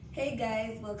Hey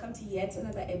guys, welcome to yet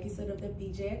another episode of the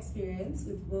BJ Experience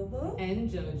with Bobo and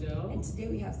Jojo. And today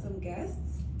we have some guests.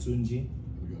 Tungi.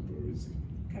 Gabriel Rizzy.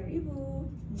 Karibu.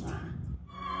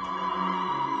 Mwah.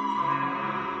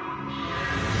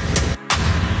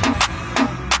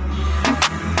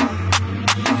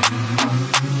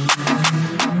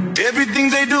 Everything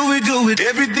they do, we do it.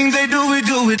 Everything they do, we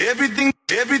do it. Everything.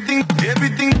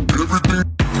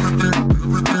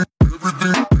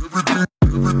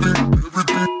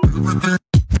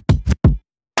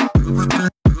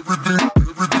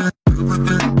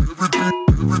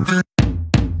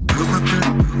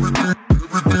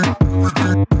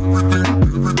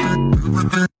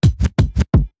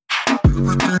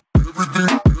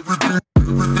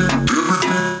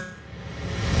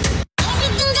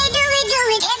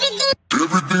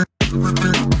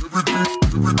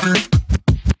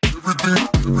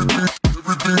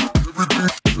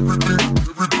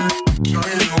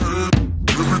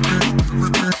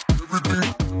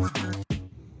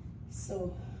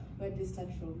 So, where do we start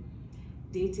from?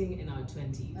 Dating in our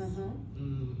 20s.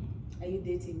 Are you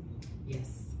dating?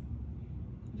 Yes.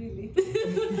 Really?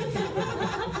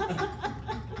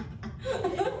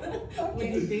 What do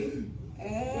you think?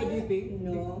 What do you think?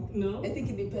 No. No? I think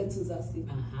it depends who's asking.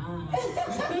 I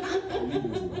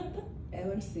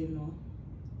won't say no.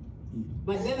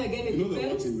 But then again, it You know they're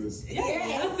depends. watching this.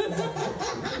 Yes.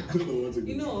 You know they're watching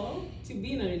You this. know, to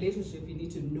be in a relationship, you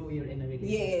need to know you're in a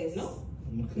relationship.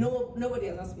 Yes. No? Nobody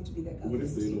has asked me to be their What if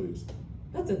girlfriend. they know it?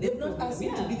 That's a They've different not asked me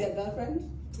to be yeah. their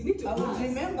girlfriend. You need to I would ask.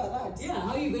 remember that. Yeah,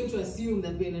 how are you going to assume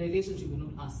that we're in a relationship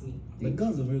and not ask me? But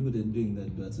girls are very good at doing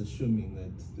that, but assuming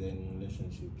that they're in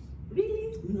relationships.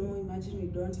 Really? No, imagine we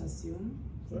don't assume.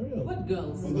 For real. What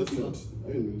girls? On that note, are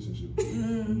you in a relationship?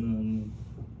 No.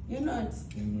 You're not.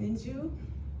 No. And you?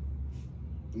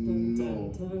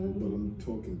 No, but I'm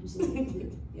talking to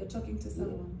someone. You're talking to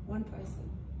someone. One person.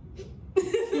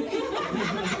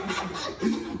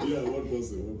 Yeah, one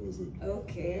person.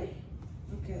 Okay.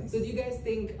 So do you guys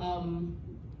think,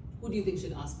 who do you think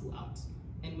should ask who out?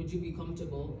 And would you be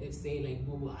comfortable if, say, like,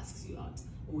 Bobo asks you out?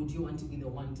 Or would you want to be the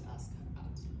one to ask her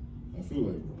out? I feel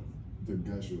like the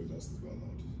guy should have asked the girl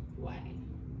out. Why?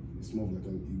 It's more of like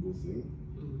an ego thing.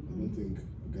 I don't think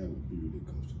a guy would be really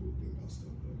comfortable being asked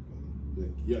out by a girl.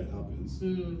 Like, yeah, it happens,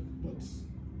 but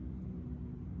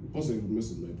possibly it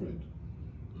messes my pride.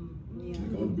 Yeah.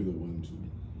 Like, I would be the one to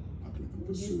act like I'm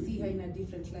Would you pursuing see her you. in a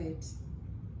different light?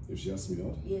 If she asks me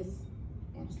out, Yes.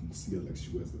 I'll just see her like she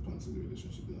wears the pants in the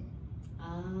relationship now.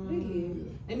 Really?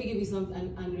 Yeah. Let me give you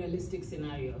an unrealistic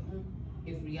scenario.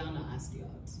 If Rihanna asked you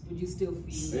out, would you still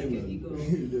feel like your Amen. ego?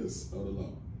 Yes, I would allow.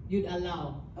 You'd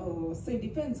allow. Oh, so it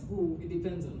depends who. It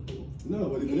depends on who. No,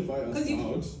 but even if I ask her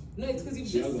out, No, it's because you've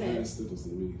she just has a higher said. status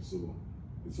than me, so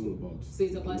it's all about. So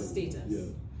it's about status. Yeah.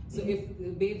 So if the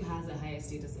babe has a higher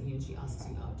status than you and she asks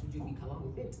you out, would you be covered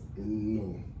with it?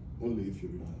 No, only if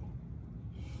you're Rihanna.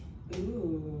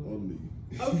 Ooh. Only.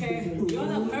 Okay, you all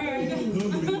have heard.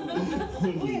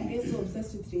 Why are they so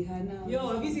obsessed with Rihanna? Yo,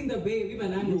 have you seen the babe?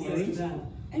 Even I'm You obsessed with aren't? her.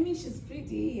 I mean, she's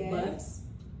pretty, yes.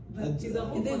 But she's a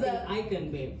whole There's fucking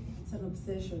icon, babe. It's an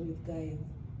obsession with guys.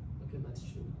 Okay, that's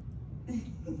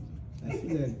true.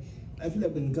 I feel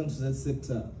like when it comes to that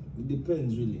sector, it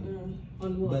depends really.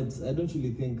 On what? But I don't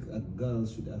really think a girl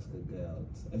should ask a guy out.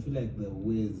 I feel like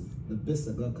the best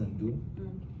a girl can do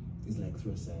is like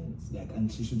throw signs. Like,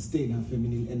 and she should stay in her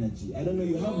feminine energy. I don't know,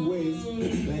 you have ways,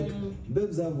 like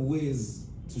babes have ways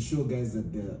to show guys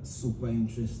that they're super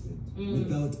interested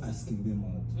without asking them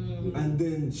out. And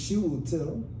then she will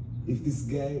tell if this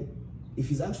guy, if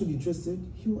he's actually interested,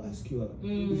 he will ask you out.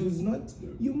 If he's not,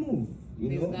 you move. You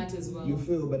There's know, that as well. you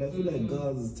feel, but I feel like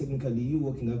girls, technically, you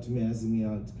walking up to me asking me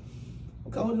out.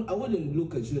 Okay, I wouldn't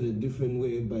look at you in a different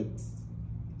way, but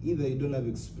either you don't have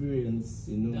experience,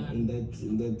 you know, in that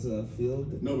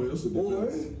field. No, but it also Or,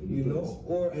 depends. you know,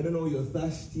 or I don't know, you're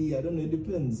thirsty. I don't know, it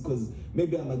depends. Because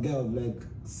maybe I'm a guy of like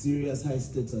serious high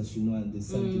status, you know, and there's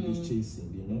something he's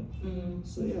chasing, you know.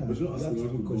 So yeah, But you're not you have asking to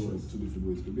out be to go cautious. like two different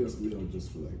ways. Could be asking me out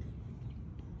just for like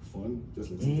fun,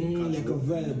 just like Like a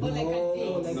vibe, Or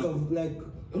like a date. like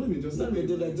I don't mean just not like,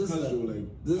 really, like just casual, like like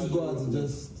this casual, go out and like,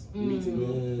 just meeting up.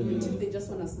 What if they just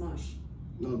want to smash?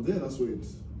 Now there, that's where it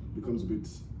becomes a bit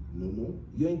normal.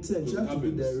 your intent. You have to be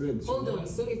Habits. direct. Hold on,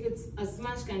 so if it's a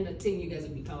smash kind of thing, you guys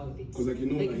would be covered with it? Because like, you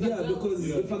know, Like, like, if a Yeah, girl- because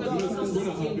yeah, if a If girl a girl it's comes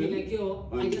gonna up to you and be happen. like, yo,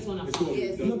 I just want to It's fuck. gonna be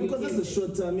Yes. done. No, because that's a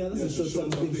short term. Yeah, that's a short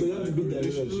term thing. So you have to be direct.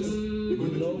 You're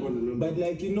going to keep on But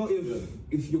like, you know,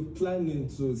 if you're planning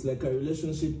to, it's like a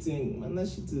relationship thing, man, that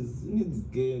shit is, it needs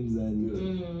games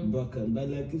and back and, but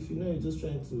like, if you know, you're just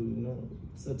trying to, you know,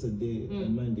 Saturday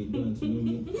and Monday, you want to know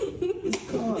me,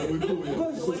 it's calm.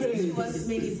 He wants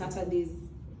many Saturdays.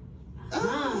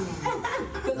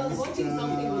 Because I was watching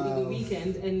something over the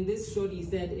weekend, and this shorty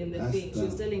said in the thing, she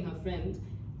was telling her friend,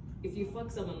 if you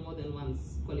fuck someone more than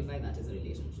once, qualify that as a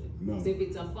relationship. No. So if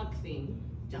it's a fuck thing,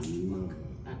 just fuck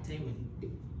that time and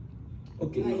do.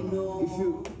 Okay. I know. If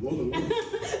you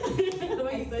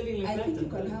Why are you saying like I that? think you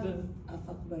can have a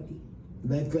fuck buddy.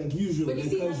 like usual, but you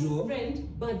like see, casual. as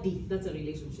friend, buddy, that's a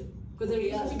relationship. Because a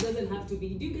relationship doesn't have to be.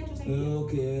 Do you get what I mean?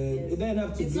 Okay. Yes. It doesn't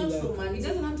have to it's be not like. romantic. It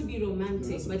doesn't have to be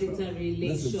romantic, but it's a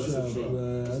relationship.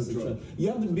 That's a trap. You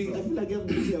have to be. I feel like you have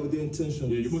to be clear with the intention.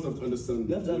 Yeah, you both have to understand.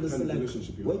 You have to understand kind of like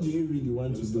relationship you what have. do you really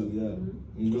want to do? Yeah.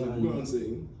 You Because know, I'm not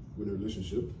saying we're in a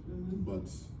relationship, but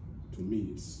to me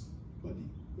it's buddy,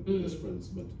 we're best friends.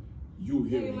 But you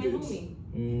here You're my homie.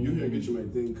 you here you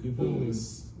might think, feel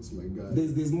it's my guy.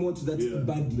 There's more to that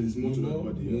buddy. There's more to you know?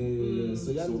 that buddy. Yeah.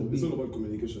 So you have to be. It's all about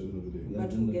communication at the end of the day. Yeah,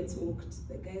 But who gets hooked?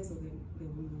 The guys or the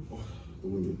women? Oh, the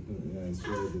women. Yeah, it's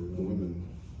really The women.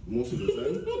 Most of the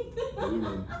time, the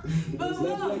women.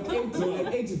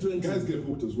 like 80-20. Guys get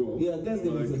hooked as well. Yeah, guys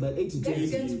get hooked, but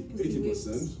 80-20.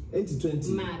 80%. 80-20.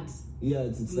 Mad. Yeah,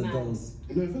 it's the Mad. girls.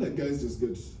 I feel like guys just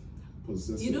get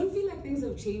possessive. You don't feel like things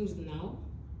have changed now?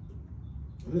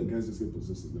 I think guys just get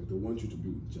possessive. Like they want you to be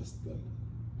with just them.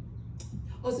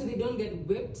 Oh, so they don't get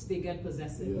whipped, they get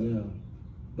possessive. Yeah.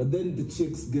 But then the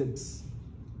chicks get.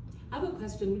 I have a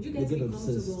question. Would you guys They be get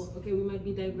obsessed. comfortable? Okay, we might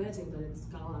be diverting, but it's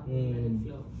Kawa, let it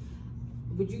flow.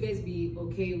 Would you guys be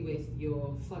okay with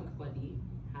your fuck buddy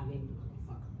having a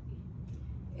fuck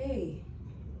buddy? Hey.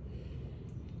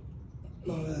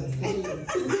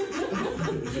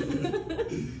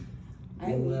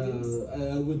 I wouldn't.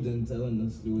 I wouldn't. I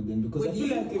honestly wouldn't because I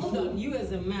feel like if hold on, you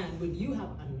as a man, would you have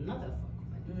another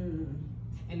fuck buddy?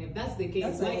 And if that's the case,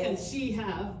 That's why a can yes. she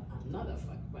have another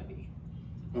fuck buddy?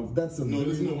 That's a no, very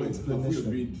there's no long way. Have we explanation.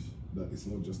 agreed that it's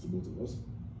not just the both of us?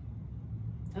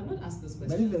 I've not asked this But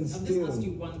question. even I've just still- asked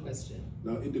you one question.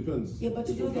 Now it depends. Yeah, but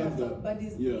you If know we there are have fuck that-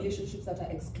 buddies yeah. relationships that are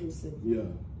exclusive. Yeah.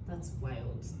 That's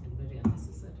wild and very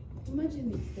unnecessary.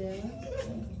 Imagine it's there.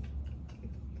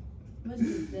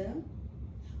 Imagine it's there.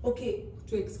 Okay,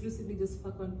 To exclusively just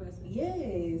fuck one person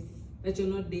yes. that you're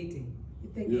not dating.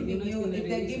 If they're Yeah. giving You're you, not in a if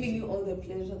they're giving relationship. you all the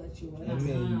pleasure that you want. I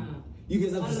mean, you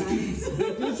guys have to skip.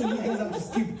 Like, literally, you guys have to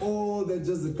skip all that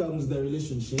just comes with the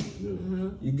relationship. Yeah.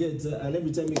 You get, and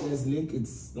every time you guys link,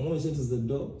 it's the moment she enters the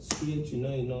door, straight. You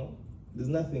know. There's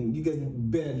nothing. You guys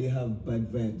barely have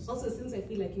bad vibes. Also, since I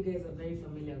feel like you guys are very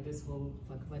familiar with this whole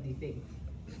fuck buddy thing,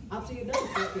 after you're done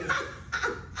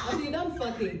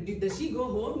fucking, does she go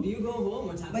home? Do you go home?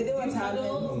 What happens? But then do what you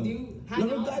cuddle? happens? Do you hang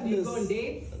No, out? Do you go regardless. on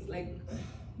dates? Like,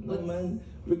 No, what's... man.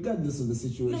 Regardless of the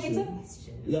situation. No, it's a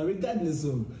question. Yeah, regardless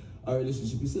of our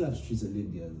relationship, you still have to treat a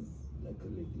lady as like a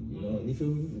lady. You know,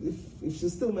 if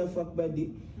she's still my fuck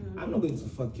buddy, I'm not going to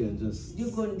fuck you and just. Do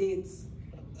you go on dates?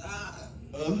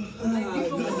 Like,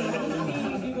 do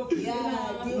you go for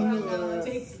Yeah, dinner? do you hang out?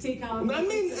 Take out.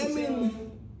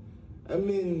 I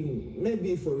mean,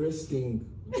 maybe for resting,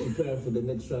 preparing for the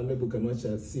next round, maybe we can watch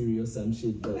a series or some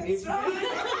shit. But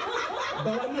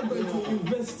but I'm not going to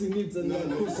invest in it and No, like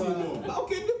no, go see, for. no. But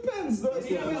okay, it depends. Though.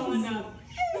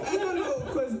 I don't know,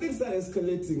 because things are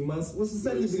escalating, man. We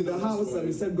start Yeah, leaving the that's house why- and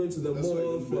we start going to the that's why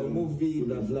mall you for a blame movie,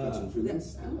 blah women for blah. catching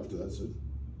feelings. After that shit.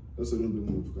 That's why I don't blame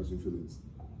women for catching feelings.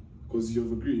 Because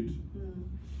you've agreed,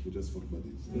 you just fuck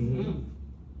buddies.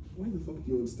 Why the fuck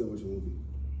do you want to stay watching a movie?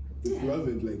 If you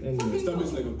haven't like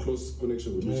established like a close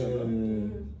connection with each other,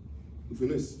 if you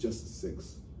know it's just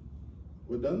sex,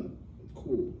 we're done.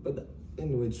 Cool. But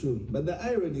anyway, true. But the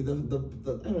irony,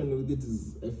 the irony with it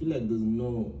is, I feel like there's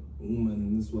no woman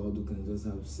in this world who can just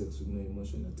have sex with no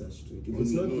emotion attached to it. If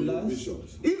it's not you'll be lust,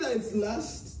 shocked. either it's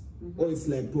lust or it's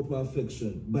like proper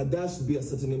affection. But there should be a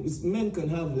certain. Men can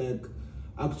have like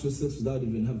actual sex without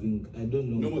even having. I don't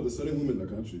know. No, but there's certain women that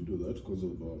can actually do that because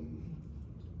of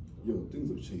things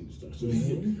have changed actually.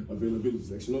 Availability.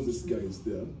 Like she knows this guy is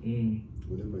there.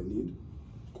 Whatever I need.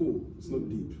 Cool. It's not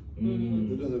deep.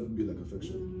 It doesn't have to be like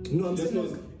affection. No, I'm Just saying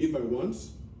not like, if I want.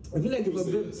 I feel like if a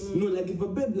say babe, yes. no, like if a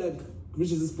babe like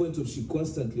reaches this point of she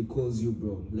constantly calls you,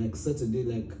 bro. Like Saturday,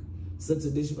 she,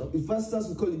 if I starts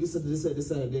with calling you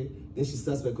Saturday, then she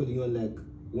starts by calling you on like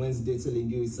Wednesday, telling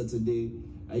you it's Saturday.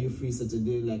 Are you free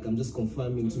Saturday? Like I'm just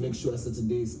confirming to make sure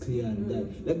Saturday is clear and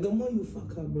that. Like the more you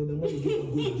fuck her, bro, the more you give a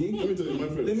good dick. Let me tell you, my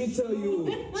friend. Let me tell you,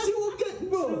 she will get,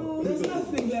 bro. There's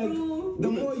nothing like. the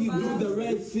more you do the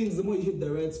right things, the more you hit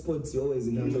the right spots, you're always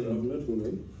in a I've met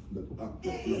women that act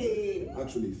like men,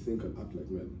 actually think and act like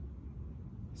men.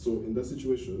 So in that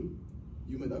situation,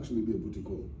 you might actually be a booty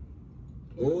call.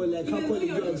 Oh, like how calling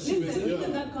you and shit.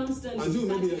 Even that constant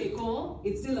Saturday call,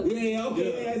 it's still a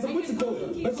it's a booty call.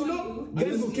 But you know,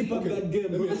 guys will keep up that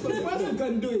game. Because person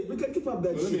can do it. We can keep up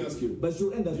that shit. Let me ask you. But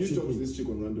you'll end up you talk to this chick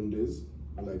on random days,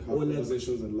 like have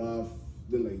conversations and laugh,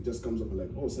 then like just comes up and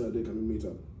like, oh, Saturday, can we meet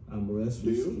up? I'm restless.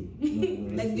 Do you?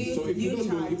 No, like, so if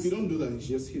you don't do that, she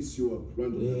just hits you up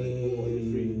randomly, like, oh, are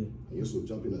you free? And you also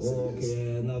jump in and say yes.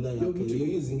 Okay, now that you're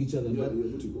using each other.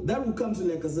 That will come to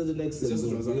like a certain extent. It's just a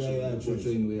transaction. True.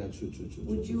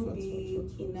 Would you be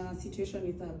in a situation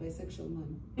with a bisexual man?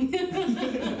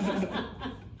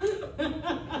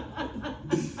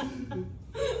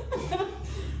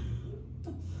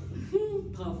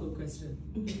 Powerful question.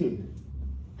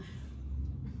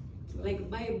 Like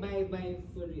bye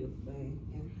for real. Bye.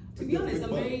 Yeah. To be honest,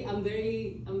 I'm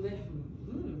very.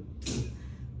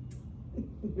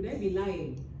 Would I be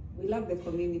lying? We love the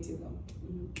community though.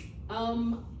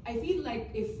 I feel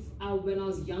like when I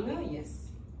was younger,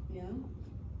 yes. Yeah.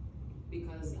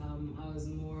 Because I was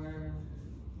more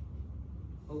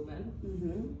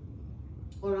open,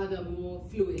 or rather more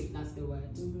fluid. That's the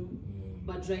word.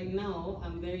 But right now,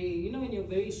 I'm very, when you're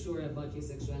very sure about your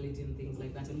sexuality and things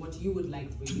like that and what you would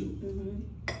like for you,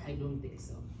 I don't think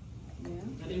so. Yeah.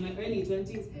 But in my early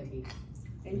 20s, heavy.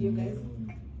 And you guys?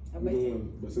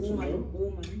 Bisexual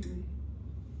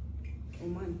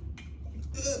Woman.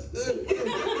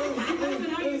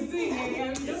 How you sing? I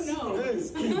don't know.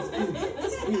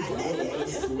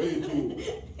 That's way too.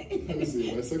 Let me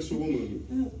see. Bisexual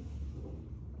woman.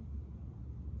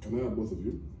 Can I have both of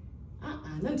you?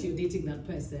 Not you dating that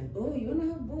person. Oh, you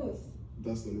wanna have both?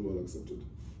 That's the only one accepted.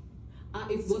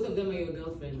 If both of them are your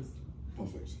girlfriends.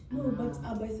 Perfect. No, but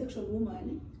a bisexual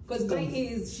woman. Because by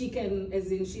is she can,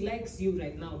 as in she likes you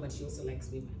right now, but she also likes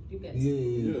women. You get?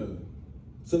 Yeah.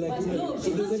 So like, but no, so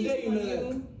there's a day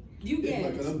you get.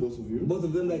 I can have both of you. Both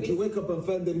of them, like you wake up and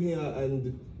find them here,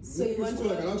 and so you want to?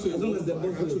 I can actually, as long as they're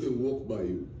both actually walk by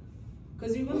you.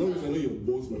 Because as long as I know you're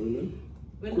both my women.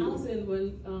 When I was in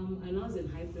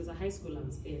there was a high school I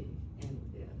was in, and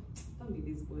don't be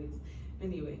these boys.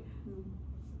 Anyway,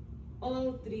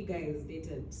 all 3 guys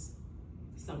dated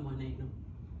someone I know,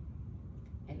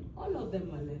 and all of them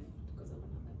were left because of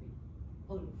another babe.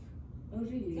 All of. Oh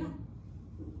really? Yeah.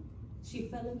 She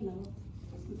fell in love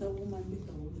with a woman.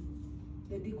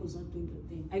 The dick was not doing the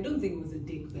thing. I don't think it was a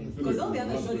dick then, because all the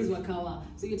other shorties were kawa.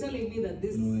 So you're telling me that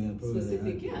this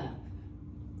specific,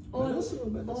 all of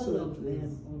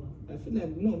them. I feel like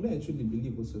I truly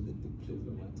believe also that they play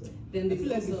the matter. Then I feel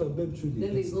like if a babe truly.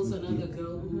 Then there's also another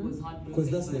girl who was heartbroken. Because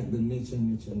that's like the nature. I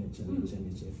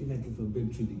feel like if a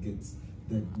babe truly gets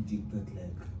that deep, that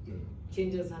like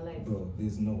changes her life. Bro,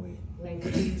 there's no way. Like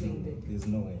changing it. There's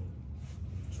no way.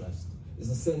 Trust. It's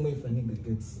the same way if a nigga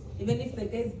gets. Even if the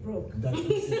guy's broke. That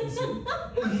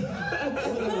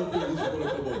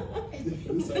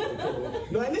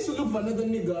No, I need to look for another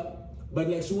nigga. But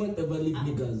like she won't ever leave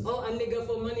niggas. Oh, a nigga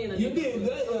for money and a you nigga did,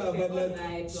 for but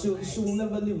like she will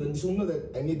never leave, and she'll know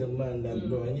that I need a man. Like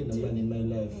bro, I need a man in my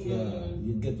life. Yeah,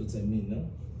 you get what I mean, no?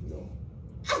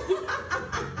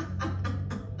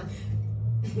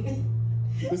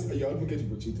 Listen, you're advocating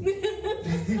for cheating.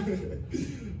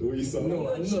 The way you sound.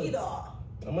 No, I'm not.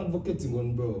 I'm advocating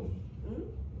on bro.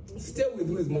 Stay with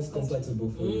who is most compatible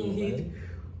for you. Right?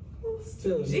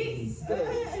 Stay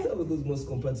with who's most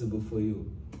compatible for you.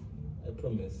 I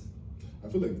promise. I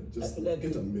feel like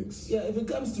get a mix. Yeah, if it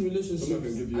comes to relationships, can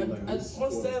give you like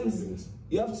most times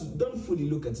you have to don't fully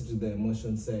look at it with the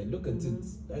emotion side. Look at it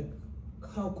like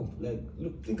how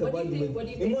think about it with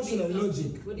emotional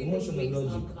logic. Emotional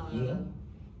logic. You know?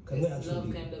 Can we actually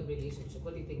love kind of relationship?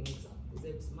 What do you think makes up? Is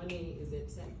it money? Is it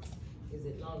sex? Is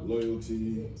it love?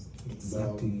 Loyalty.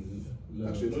 Exactly. Love.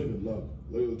 Actually, not even love.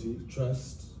 Loyalty.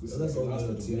 Trust. This that's all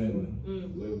loyalty.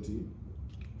 Loyalty.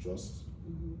 Trust.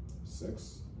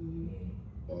 Sex.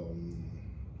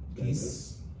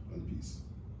 Peace. And peace.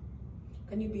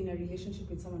 Can you be in a relationship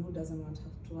with someone who doesn't want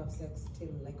to have sex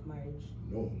till like marriage?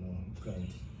 No,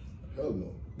 can't. Hell no.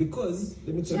 Because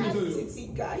let me tell you.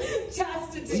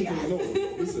 Chastity. No,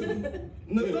 listen.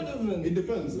 No, not even. It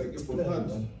depends. Like if we've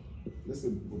had, let's say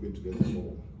we've been together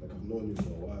for like I've known you for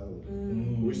a while.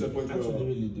 We reached that point where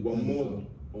we're more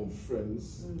of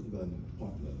friends than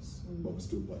partners, but we're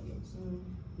still partners.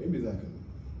 Maybe that can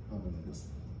happen like this.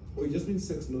 Or it just means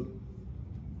sex, not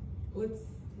What's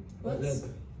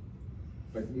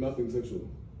like nothing sexual.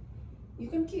 You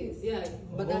can kiss. Yeah,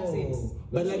 but that's it.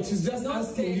 But like she's just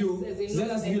asking you,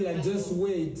 just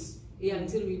wait. Yeah,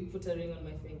 until we put a ring on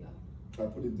my finger. I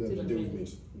put it there the day we met.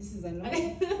 This is a no. The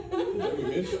day we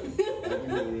met, I give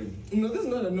you a ring. No, this is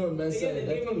not a no on my Yeah, side. the I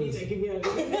day we promise. meet, I give you a ring.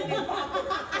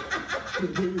 The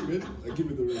day we met, I give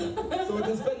you the ring. So we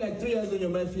can spend like 3 years when you're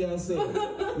my fiance.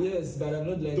 Yes, but I'm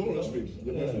not like. Don't rush me.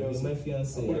 You're my fiance. You're my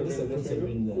fiance. I put a At least I ring on put your a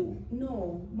ring finger. there. Cool.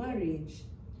 No, marriage.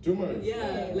 To marriage.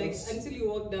 Yeah, like until you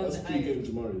walk down That's the pre-game aisle.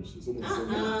 to marriage. It's almost the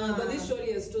same. But this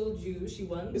shorty has told you she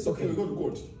wants. It's okay, we go to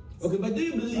court. Okay, but do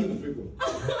you Sign the believe? paper.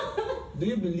 Do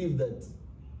you believe that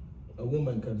a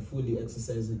woman can fully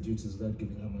exercise her duties without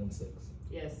giving her man sex?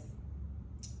 Yes.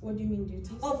 What do you mean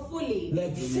duties? Oh, fully.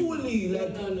 Like fully,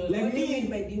 like No. like What do you mean me.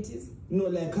 by duties? No,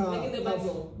 like her, Like in the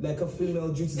Bible. like a female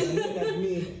duties, and then like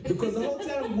me. Because the whole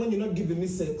time when you're not giving me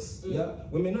sex, yeah,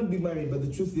 we may not be married, but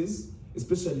the truth is,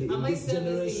 especially Am in I this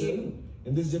servicing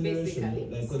generation, Basically.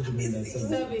 like what do you mean by service?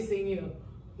 Servicing you.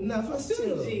 Nah, first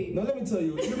chill. Tungi. Now let me tell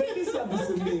you, you may be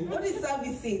servicing me. What is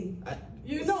servicing?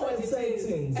 You know know what what it side is.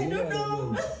 things. I you don't what I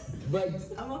know. mean? But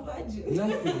I'm a virgin.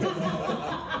 nothing.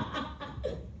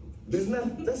 There's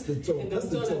not. That's the top. And That's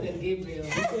I'm the taller top. than Gabriel.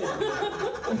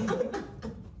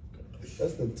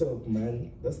 That's the top,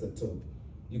 man. That's the top.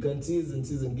 You can tease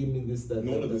and give me this, that.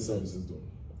 None that, of the that. services though.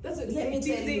 That's what Let me tell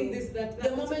teasing you, this, that. the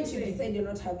That's moment what you say. decide you're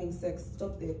not having sex,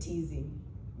 stop the teasing.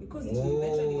 Because it will Oh,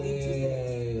 eventually lead to sex.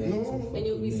 yeah. No. And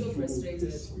you'll be so You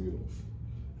frustrated. piss me off.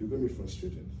 You're going to be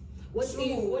frustrated. What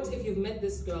True. if you've met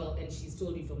this girl and she's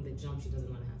told you from the jump she doesn't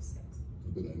want to have sex?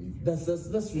 Then I leave you.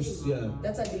 That's yeah.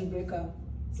 That's a deal breaker.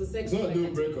 So sex It's not a is deal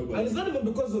like breaker, but And it's not even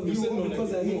because of You you said or no,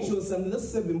 because like, I hate no. you or something. That's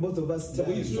saving both of us the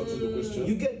way you time. structured the question.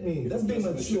 You get me? That's being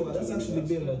mature. That's actually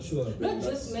being mature. not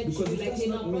just met you, Because like that's in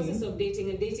not our process me. of dating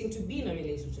and dating to be in a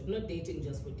relationship, not dating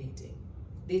just for dating.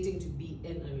 Dating to be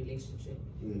in a relationship.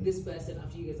 This person,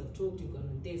 after you guys have talked, you've gone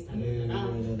on dates, and Yeah. and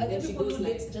Are then there she people goes who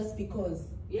like, date just because?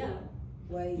 yeah,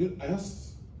 Why? I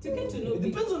asked. to get to know It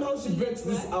depends on how she breaks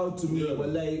this out to me. Yeah. But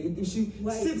like, if she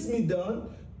Why? sits me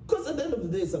down, because at the end of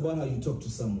the day, it's about how you talk to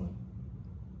someone.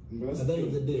 But that's At the end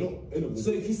of the day. No, end of the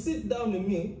So day. if you sit down with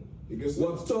me, It gets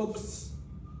we've talked,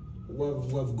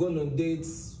 we've gone on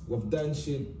dates, we've done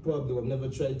shit, probably we've never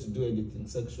tried to do anything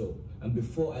sexual. And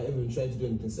before I even tried to do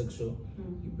anything sexual,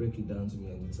 you break it down to me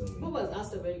and you tell me. Bob was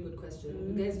asked a very good question.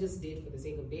 Do you guys just date for the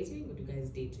sake of dating, or do you guys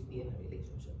date to be in a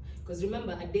relationship? Because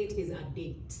remember, a date is a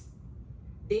date.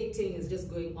 Dating is just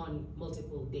going on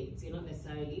multiple dates. You're not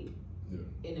necessarily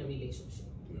in a relationship.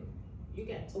 Yeah. You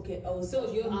get? Okay,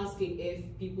 So you're asking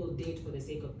if people date for the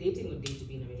sake of dating or date to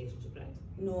be in a relationship, right?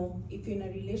 No, if you're in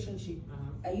a relationship,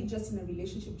 are you just in a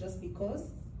relationship just because?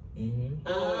 Mm-hmm.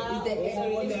 Is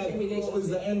the Is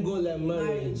the end goal like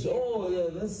marriage? Marriage, yeah. Oh yeah,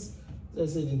 that's I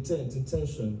said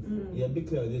intention. Yeah, be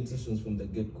clear with the intentions from the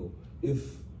get-go.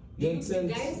 If Do your you intent,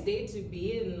 guys date to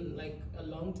be in like a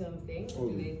long-term thing? Or Oh,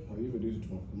 do they? are you even dated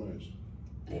for marriage?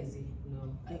 Lazy?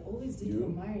 No. I always did You? for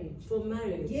marriage. For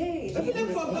marriage? Yay! I feel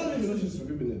like for How many marriage, relationships have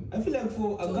you been in? I feel like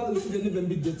for a girl, you shouldn't even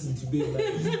be dating to be married.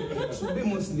 It should be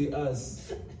mostly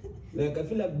us. Like I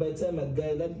feel like by the time a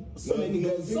guy, like so No, many no,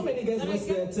 guys waste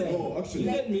their time. No, actually.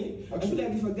 You get me? I feel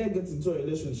like if a guy gets into a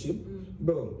relationship,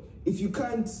 bro, if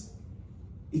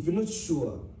you're not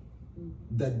sure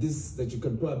that you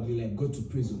can probably like go to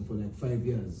prison for like 5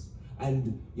 years,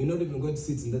 and you're not even going to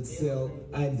sit in that cell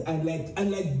and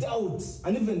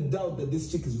even doubt that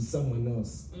this chick is with someone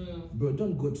else, bro,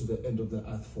 don't go to the end of the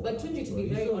earth for But her, Tungi, to bro. be You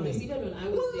very feel honest, me? even when I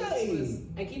was Don't dating, lie.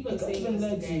 because I keep on I can't saying even this lie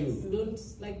to to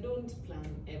guys, don't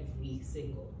plan every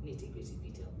single nitty-gritty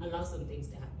detail. Allow some things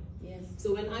to happen. Yes.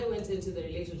 So when I went into the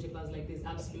relationship, I was like, there's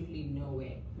absolutely no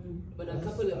way. But a That's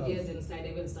couple of tough. years inside, I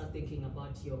even start thinking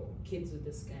about your kids with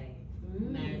this guy,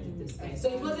 marriage with this guy. So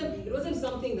it wasn't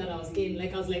something that I was in.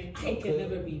 Like I was like, I can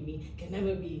never be me. Can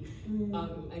never be.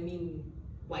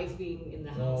 Wifing in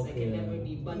the house. I can never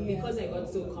be. But because I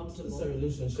got so comfortable, It's a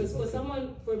relationship. because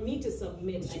for me to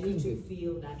submit, I need to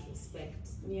feel that respect.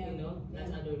 Yeah. You know,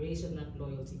 that adoration, that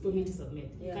loyalty. For me to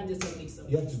submit, you can't just tell me to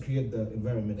submit. You have to create the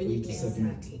environment for you to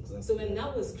submit. Exactly. So when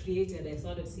that was created, I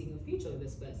started seeing a future with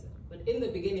this person. But in the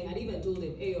beginning, I'd even told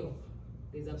him, "Hey, yo,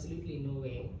 there's absolutely no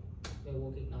way we're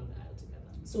walking down the aisle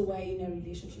together." So why are you in a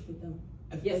relationship with them?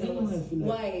 Yes, I was.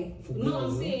 Why? No,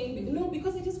 I'm saying no,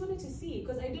 because I just wanted to see.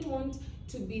 Because I didn't want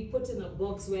to be put in a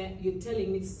box where you're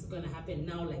telling me this is gonna happen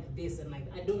now, like this, and like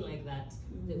I don't like that.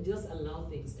 Just allow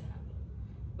things to happen.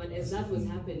 But as that was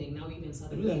happening, now we even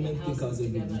started really building think houses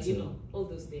every together. You detail. know, all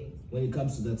those things. When it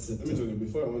comes to that Let sector, me tell you,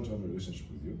 before I want to have a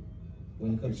relationship with you,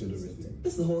 when it comes to pictured that everything.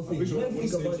 that's the whole I thing. pictured When what you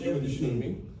think I'm about saying to you when you shoot me.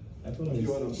 everything, I If you promise.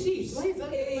 want to Jeez, why is that?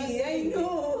 Hey, I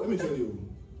know. Let me tell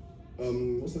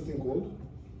you. What's the thing called?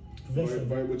 Prevention.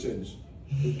 Variable change.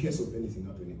 in case of anything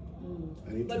happening.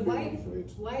 I need to be ready for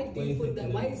it. Why do you put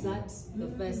that? Why is that the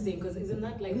first thing? Because isn't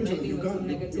that like riding on some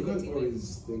negativity? You can't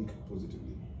always think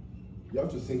positively. You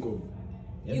have to think of.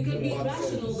 You can be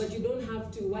rational, but you don't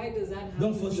have to. Why does that happen?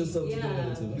 Don't force yourself to be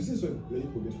negative. This is why many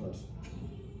people get hurt.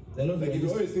 They're not like if you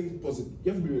always think positive,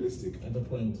 you have to be realistic. At the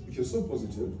point. If you're so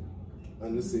positive,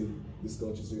 and let's say this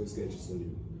girl cheats on you, this guy cheats on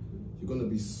you, you're gonna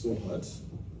be so hurt.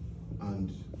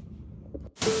 And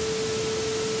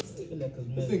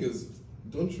the thing is,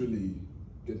 don't really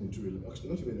get into actually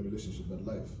not even a relationship, but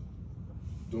life.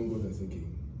 Don't go there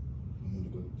thinking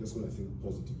I'm just gonna think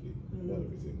positively about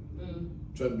everything.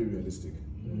 Try and be realistic.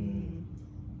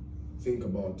 Think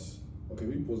about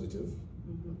be positive.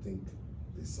 I think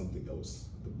there's something else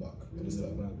at the back. You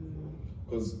understand?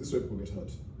 Because this way people get hurt.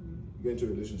 You get into a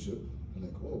relationship and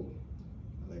like, oh,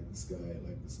 I like this guy, I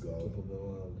like this girl. Top of the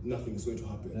world. Nothing is going to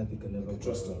happen. Nothing can never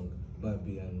trust her.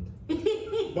 Barbie and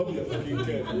Barbie are fucking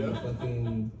Ken, yeah?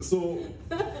 Fucking so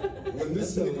when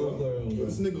this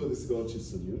girl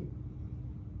cheats on you,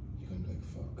 you can be like,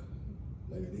 fuck.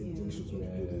 Like I didn't think she was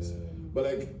gonna do this. But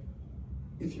like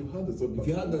if you had the thought back,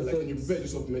 and you prepared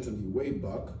yourself mentally way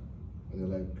back, and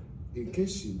you're like, in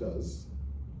case she does,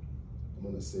 I'm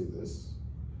gonna say this,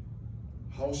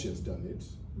 how she has done it,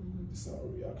 this is how I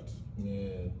react.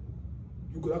 Yeah.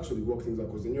 You could actually work things out,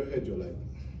 because in your head you're like,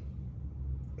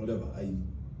 whatever, I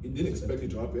didn't expect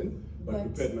it to happen, but I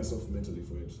prepared myself mentally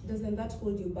for it. Doesn't that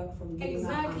hold you back from giving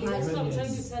Exactly, that's what I'm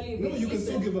trying to tell you. No, you can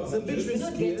still give up.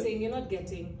 You're not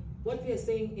getting. What we are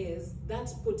saying is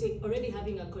that's already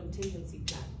having a contingency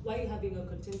plan. Why are you having a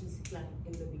contingency plan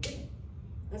in the beginning?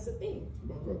 That's the thing.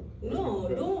 No,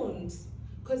 don't.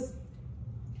 Because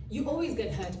you always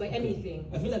get hurt by anything.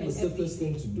 I feel like the safest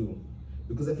thing to do,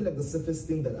 because I feel like the safest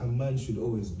thing that a man should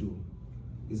always do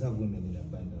is have women in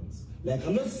abundance. Like,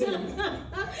 I'm not saying...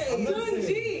 I'm not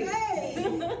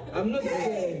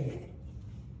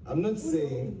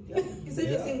saying... Is it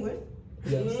a single?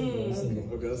 Yeah, I'm single.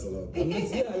 Okay, that's a lot.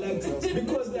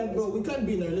 Because like, bro, we can't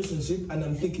be in a relationship and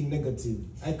I'm thinking negative.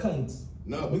 I can't.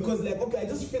 No, because like, okay, I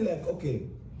just feel like, okay,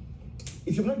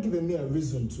 if you're not giving me a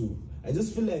reason to, I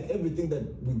just feel like everything that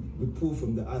we pull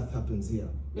from the earth happens here.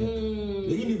 Like,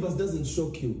 the universe doesn't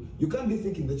shock you. You can't be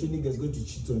thinking that your nigga is going to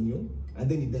cheat on you and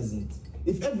then he doesn't.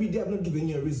 If every day I'm not giving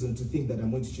you a reason to think that I'm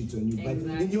going to cheat on you, but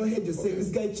in your head you're saying, this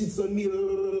guy cheats on me,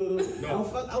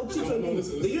 I'll cheat on you.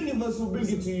 The universe will bring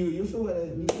it to you. You feel what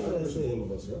I say? All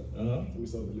of us, yeah? Let me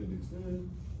start with the ladies.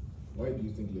 Why do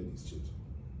you think ladies cheat?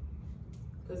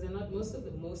 Because they're not, most of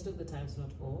the times,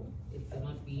 not all, if their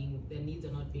needs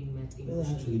are not being met emotionally. I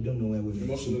actually don't know why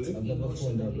women cheat. I've never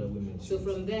found out why women cheat. So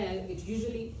from there, it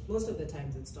usually, most of the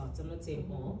times it starts, I'm not saying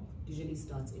all, it usually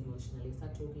starts emotionally.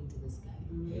 Start talking to this guy.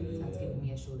 Starts giving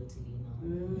me a shoulder to lean on.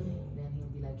 Then he'll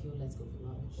be like, yo, let's go for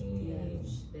lunch.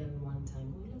 Then one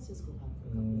time, oh, let's just go out for a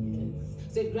couple of drinks.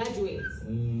 So it graduates.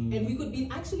 And we could be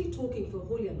actually talking for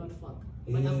wholly and not fuck.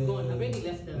 But I'm gone. I've already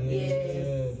left them.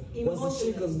 Yes. Once the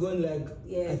chick has gone like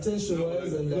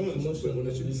attention-wise and like emotional. When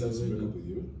a chick decides to break up with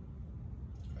you,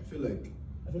 I feel like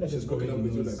she's broken up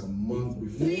with you like a month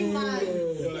before. 3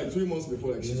 months. Yeah, like 3 months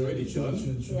before. Like she's already done.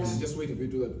 She's just waiting for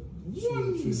you to do that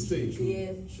one mistake.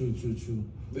 Yes. True.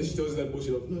 Then she tells you that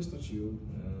bullshit of, no, it's not you.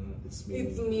 It's me.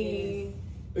 It's me.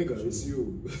 Hey guys, it's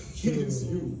you. It's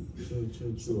you. True.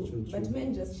 But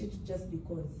men just cheat just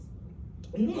because.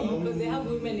 No, because they have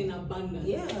women in abundance.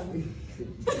 Yeah.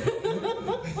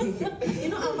 You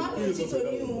know, a man can cheat on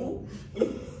you.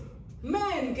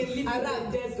 Men can live in the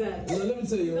desert. No, let me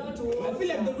tell you. I feel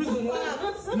like the reason why.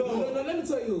 No, let me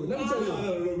tell you.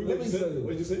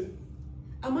 What did you say?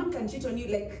 A man can cheat on you,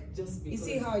 like, just because. You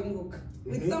see how I look.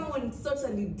 With someone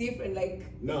totally different, like.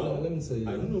 No, let me tell you.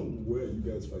 I don't know where you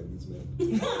guys find this man. No.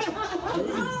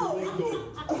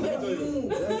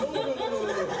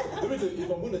 Let me tell you, if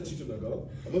I'm gonna cheat on a girl,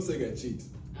 I'm not saying I cheat.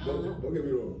 Don't get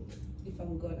me wrong. If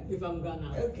I'm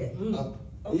gonna. Okay.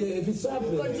 Yeah, if it's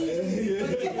happening.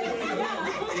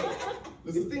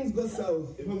 Listen, if things go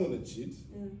south. If I'm gonna cheat,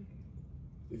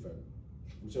 whichever.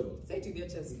 Say it to your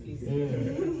chest, please.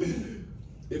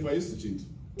 If I used to cheat,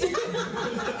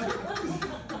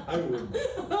 I want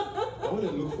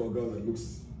to look for a girl that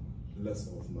looks less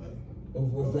of my...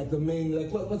 Of like the main,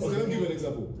 like what's... Okay, let me give you an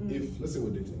example. If, let's say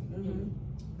we're dating,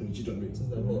 and you cheat on me. It's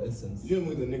the whole essence. If you're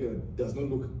with a nigga that does not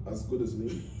look as good as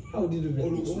me, how did you or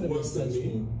looks worse than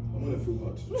me, I'm gonna feel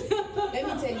hurt. Let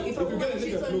me tell you, if a woman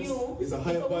cheats on you, is a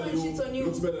higher value,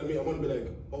 looks better than me, I'm gonna be like,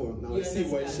 oh, now I see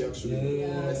why she actually.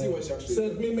 I see why she actually.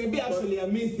 So maybe actually a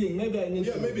me thing. Maybe I need.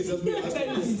 Yeah, maybe it's just me. I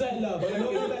need to style up. Maybe I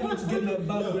need to get my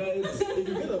bag right. If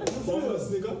you get a bomber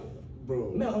nigga,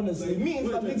 bro. No, honestly, me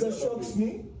if a nigga shocks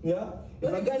me,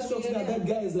 If a guy shocks me, that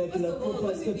guy is like in a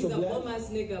proper state he's of a life. bomb-ass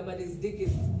nigga, but his dick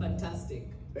is fantastic.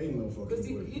 Ain't no fucking Because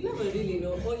way. you never really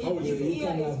know. Or How would his you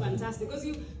ear know? is fantastic. Because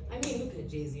look at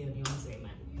Jay-Z and Beyonce,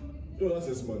 man. No, that's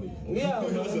just money. Yeah,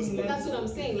 That's just money. That's what I'm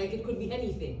saying. Like, it could be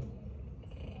anything.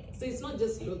 So it's not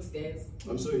just looks, guys.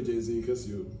 I'm sorry, Jay-Z, in case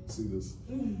you see this.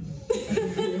 You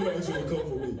might actually come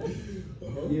for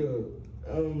me.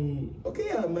 Okay,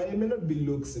 yeah, man, it may not be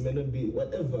looks, it may not be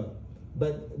whatever.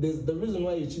 But there's the reason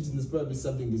why you're cheating is probably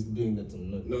something he's doing that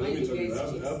I'm not. No, Why let me do tell you, guys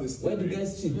I cheat? have this Why theory. do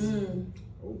guys cheat?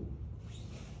 Oh.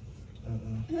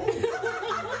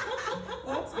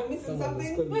 What? You're missing Someone is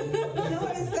something? calling me. No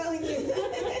one is calling you.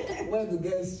 Why do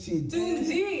guys cheat?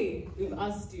 Tungi, we've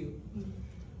asked you.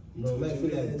 No, I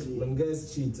feel like when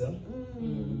guys cheat,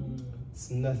 it's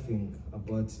nothing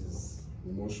about his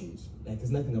Emotions. like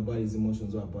it's nothing about his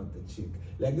emotions or about the chick.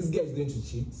 Like this guy is going to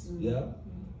cheat, yeah.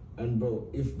 And bro,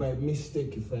 if by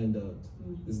mistake you find out,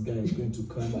 this guy is going to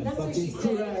come and That's what she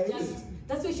fucking said. cry.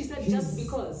 That's what she said. Just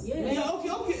because. Yeah,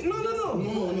 okay. No.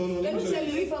 Let me tell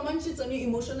you, if a man cheats on you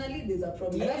emotionally, there's a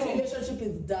problem. Yeah. That relationship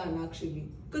is done, actually.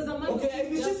 Because the man. Okay,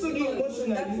 if he cheats on you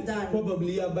emotionally, that's done.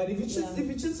 probably yeah. But if he cheats, Yeah. if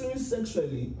he cheats on you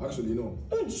sexually, Actually, no.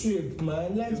 don't trip,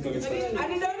 man. Like, He's gonna try. I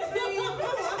did not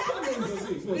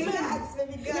relax,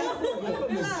 baby girl.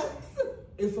 Relax.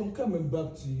 if I'm coming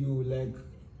back to you, like,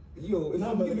 yo, if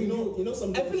No, I'm but giving you know I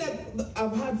sometimes. feel like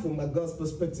I've had from a girl's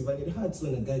perspective, and it hurts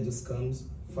when a guy just comes,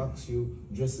 fucks you,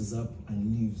 dresses up,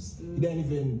 and leaves. He doesn't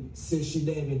even say shit,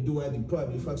 doesn't even do it. He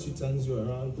probably fucks you, turns you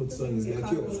around, puts on his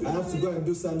like, yo, I have to go and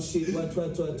do some shit, what.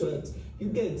 You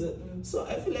get it? So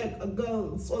I feel like a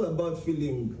girl, it's all about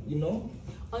feeling, you know?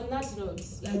 On that note,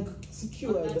 Like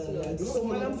secure On that and like, note. so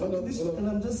when I'm fucking this shit and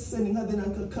I'm just sending her, then I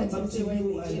can come back to you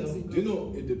and Do you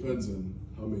know it depends on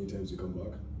how many times you come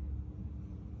back?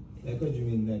 like, what do you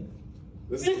mean, like?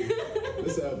 Let's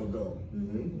say I have a girl,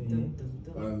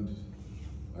 and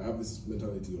I have this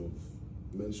mentality of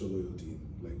men show loyalty in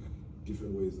like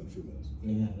different ways than females,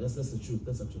 Yeah, that's the truth.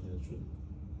 That's actually the truth.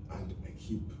 and I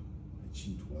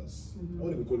cheat once. I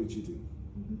won't even call it cheating.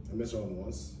 I mess around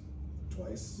once,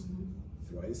 twice,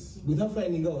 thrice. Without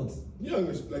finding out, Yeah,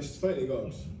 like she's finding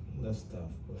out. that's tough,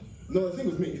 bro. No, the thing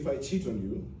with me, if I cheat on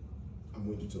you, I'm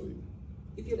going to tell you.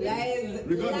 if you're Lies.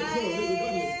 Regardless,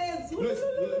 Lies. no,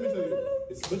 let me tell you,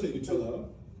 it's better you tell her.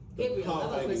 Gabriel, How I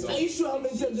have a finding question. Are out. you sure how many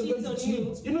If she times you're going cheats to on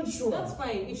you, cheat? You're not sure. That's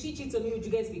fine. If she cheats on you, would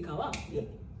you guys be kawa? Yeah.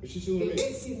 If she cheats on If me, she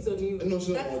cheats on you, no, she's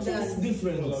not That's allowed done. to. It's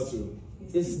different. She's not allowed to.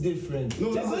 It's different. No,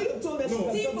 Like, the way you've told her she no.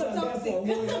 can Tea talk for to a guy for a whole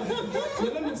year. No,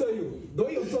 let me tell you. The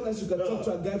way you've told her she can talk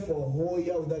to a guy for a whole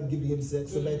year without giving him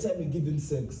sex, so by the time you give him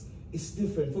sex, it's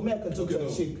different. For me, I can talk to a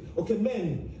chick. Okay,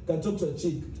 men can talk to a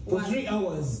chick for 1 3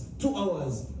 hours, 2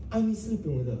 hours, and he's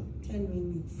sleeping with her. 10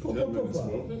 minutes. Proper. 10 minutes,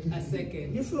 bro. a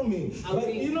second. You feel me? I'll But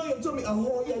be- you know, you've told me a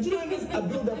whole year. Do you know what I mean? A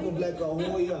build up of like a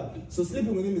whole year. So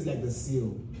sleeping with him is like the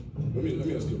seal. Let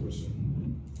me ask you a question.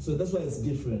 So that's why it's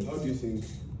different. How do you think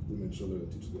women show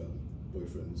loyalty to their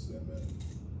boyfriends, their men?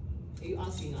 Are you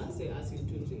asking us or are you asking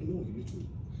Tunji? No, you too.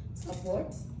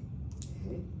 Support,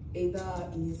 either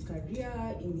in his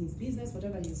career, in his business,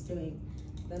 whatever he's doing.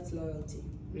 That's loyalty.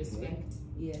 Respect.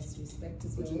 Yes, respect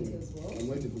is loyalty Continue. as well. I'm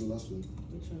waiting for the last one.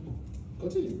 Which one?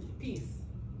 Continue. Peace.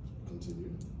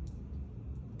 Continue.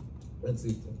 That's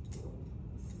it.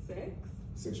 Sex.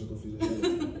 Sexual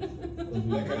confusion.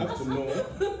 Like I have to know.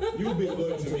 You being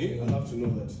loyal to me, I have to know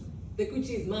that. The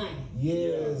coochie is mine.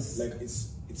 Yes. Like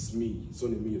it's me. It's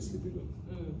only me you're sleeping with.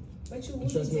 But you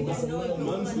wouldn't Trust me, even that's know if A a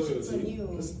man's woman cheats on loyalty.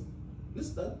 you.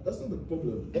 That's not the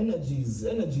problem. Energies.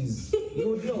 You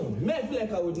would know. Me, I feel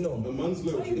like I would know. A man's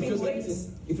loyalty.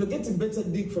 If you're getting better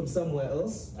dick from somewhere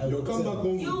else, I You'll would come tell. back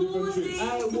home You with different wouldn't. traits.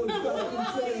 I would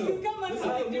tell. You come and I say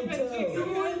would different tell. tricks. You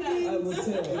want that? I would If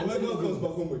tell. my girl comes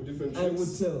back home with different I traits,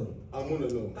 would tell. I'm gonna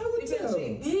know. I would Different tell.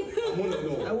 tricks. I wanna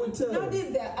know. I would tell. Nowadays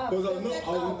they're up. Because I'm They're not- sex I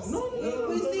would- apps. No.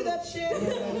 We see that shit. No.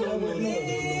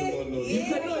 You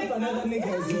can know if another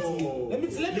nigga is with you. Let me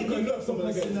You give can you know if a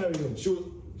someone scenario.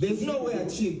 There's no way a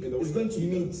chick is going to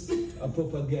meet a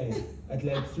proper guy at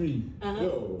like 3.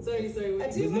 No. Sorry. wait.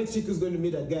 There's no chick who's going to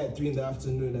meet a guy at 3 in the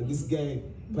afternoon, and this guy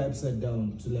pipes her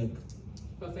down to like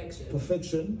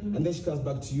perfection, and then she comes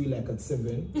back to you like at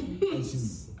 7,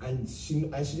 and she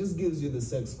just gives you the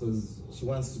sex because she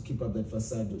wants to keep up that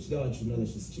facade. She don't want you to know that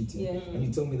she's cheating. Yeah. And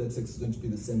you tell me that sex is going to be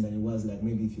the same than it was like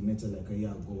maybe if you met her like a year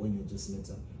ago when you just met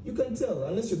her. You can tell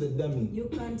unless you're the dummy. You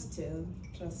can't tell.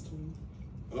 Trust me.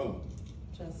 Oh.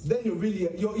 Trust me. Then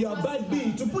you're a bad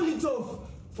bee to pull it off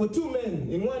for 2 men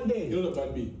in one day. You're not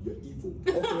bad B, you're evil.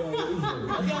 Okay, you're evil.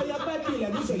 Yeah, you're bad bee,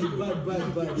 like literally bad. Like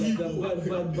bad. Like you're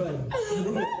bad.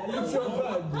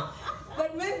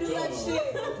 But men do that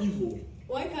shit. Evil.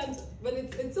 Why can't? But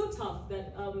tough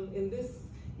that in this,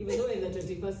 even though in the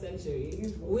 21st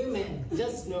century, women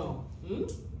just know.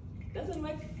 Doesn't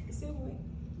work the same way.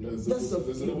 No, there's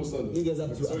a double standard. You guys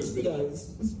have to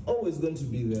it's always going to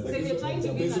be there. So if you're trying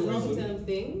to be a long-term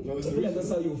thing, no, I feel like that's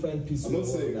how you find peace. I'm not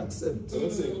saying accept. I'm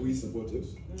not saying we support it,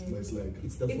 but it's like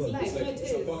It's the It's fun. like-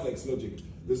 it's a part like it's logic.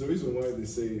 There's a reason why they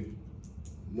say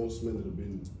most men that have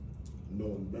been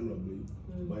known memorably,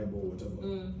 Bible,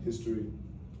 whatever, history,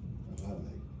 have had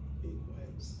like 8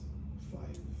 wives, 5,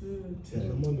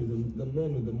 10. The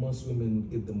men with the most women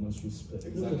get the most respect.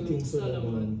 Exactly. Look at King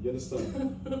Solomon. You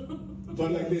understand?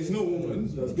 But like there's no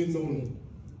woman that's been known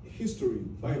history,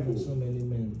 Bible, So many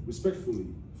men. respectfully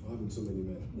for having so many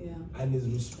men. Yeah. And is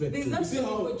respected. there's not see so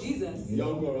how- for Jesus.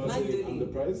 Y'all go around saying Mandatory. I'm the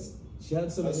prize. She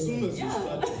had so many As soon men. as you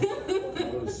start talking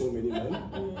about so many men,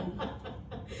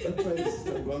 that price,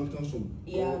 that ground comes from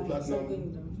Yeah, gold, platinum,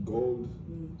 something. gold,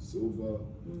 silver,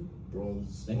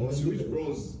 bronze. Like, Once you you reach can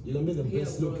bronze, You can be the Yeah,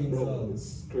 best looking bro, girl.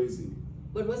 it's crazy.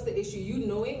 But what's the issue? You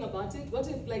knowing about it? What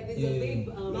if like there's Yeah. a babe?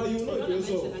 No, you know I it don't wanna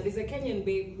yourself. mention her. There's a Kenyan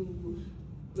babe who,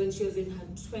 when she was in her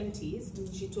 20s,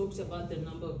 she talked about the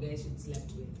number of guys she'd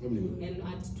slept with. How many women?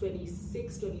 And at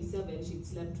 26, 27, she'd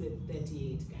slept with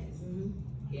 38 guys.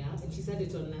 Yeah, and she said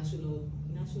it on national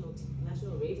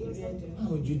radio or something. How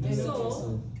would you do that?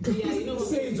 So, yeah, you know what?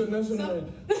 Say international.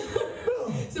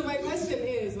 So, so my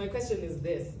question is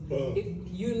this: if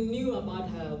you knew about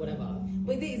her, whatever,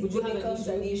 But this would you body have count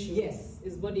an issue? Yes,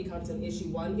 is body count an issue?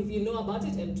 One, if you know about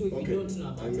it, and two, if you don't know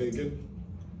I about may it. get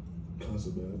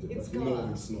cancer behind it, It's but no,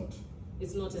 covered. it's not.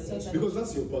 It's not an So issue. Because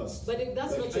that's your past. But if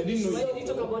that's Like, not your I didn't issue, know why you- did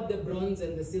you talk about the bronze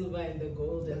and the silver and the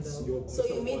gold and That's the... your So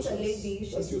you meet a self-conscious.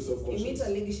 lady, That's your self-conscious. you meet a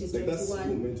lady, she's like that's you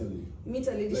 21. mentally. You meet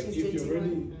a lady, Like she's if you're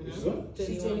 21. ready, it's what?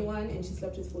 She's 21 and she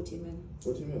slept with 40 men.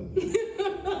 40 men.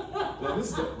 Now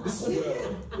this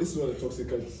is where the toxic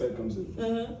side comes in.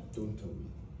 Don't tell me.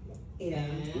 Yeah.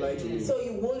 Lie to me. So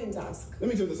you wouldn't ask. Let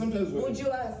me tell you, sometimes when Would you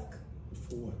ask?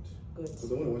 for what? Good.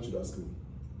 Because I want you to ask me.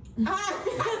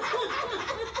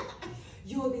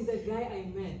 Yo, there's a guy I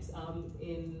met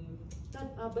in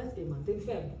that our birthday month in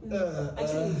Feb.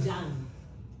 Actually, in Jan,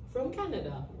 from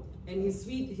Canada, and his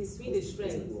Swedish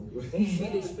friends. His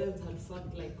Swedish friends had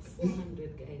fucked like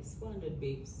 400 guys, 400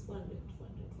 babes, 400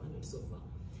 so far,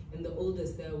 and the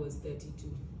oldest there was 32.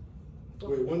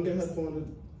 Wait, one guy had 400.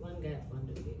 One guy had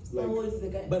 400 babes. Like, How old is the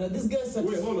guy? But this guy's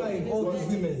wait, hold on. satisfying all these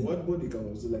women. What body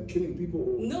count? Was it like killing people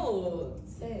or? No,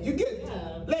 Say. You get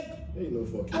Yeah. like Ain't no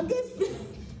fucking. I guess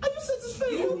are you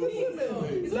satisfying You all don't these think so.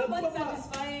 women? It's not Like, about Papa,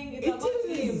 satisfying. It's it about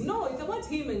is. him. No, it's about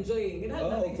him enjoying. It has Oh,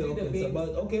 nothing okay, to do with okay. the It's babes.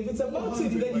 about if it's about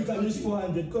it, then you can reach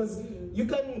 400 because you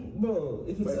can, bro.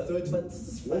 If By it's 30. but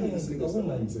it's When did this fine. nigga A start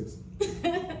woman. having sex?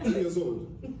 3 years old.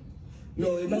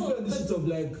 No, it must No, be on the but- shit of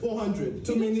like 400.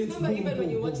 2 You don't minutes. remember boom, even when boom,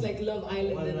 you watch boom. like Love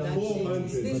Island and that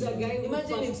 400. shit. There's a guy who Imagine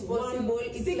fucked it's possible,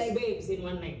 it's 6 like- babes in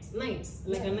one night.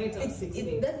 Like a night of 6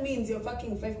 babes. That means you're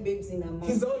fucking 5 babes in a month.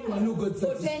 He's the only one who got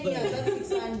For 10 years, satisfied. that's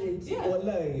 600. Yeah.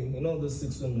 Wallahi, you know those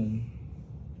 6 women.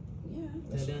 Yeah.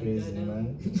 That's Dun, dun, crazy, dun, dun.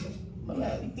 man.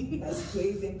 That's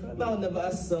crazy. I'll never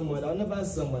ask someone. I'll never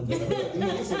ask someone that. No,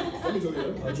 listen, let me tell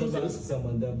you. I'll Truth never ask is,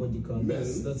 someone that body count. Men-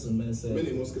 That's what men say. men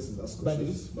in most cases ask But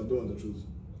questions, but don't know the truth.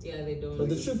 Yeah, they don't. But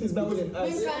the truth is, back then, Men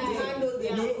us. can't handle the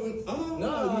Yeah. truth.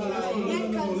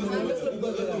 Men can't Let's not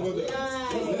go there.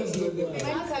 Let's not go there. Men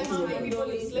Ask can't how many handle people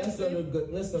you it. slept Let's not with. go.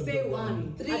 Let's not Say go there.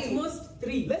 1. 3. At most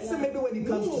 3. Let's say maybe when it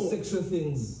comes No. to sexual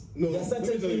things, No, there are certain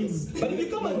let me tell you. things. But if you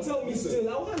come and tell me Listen. still,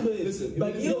 I'll handle it. Listen,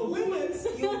 But if you you- women,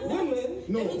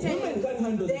 No, Let me tell women you, can't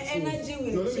handle the the truth. energy No,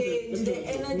 will let me change. tell The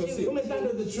you. No, energy see, will Women can't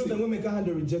handle the truth and women can't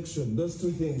handle rejection. Those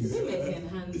two things. Women can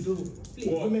handle. Please.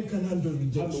 What? Women can handle Handle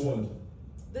rejection. what?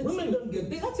 The Women truth. don't get-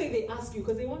 That's why they ask you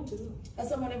because they want to know. Has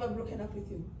someone ever broken up with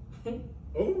you?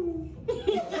 Oh.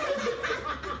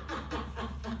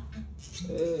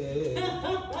 Hey,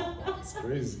 It's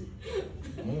crazy.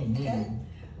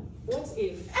 What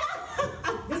if?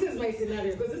 This is my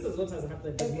scenario because this is what has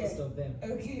happened to Okay. most of them.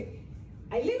 Okay.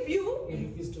 I leave you, you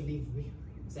refuse to leave me.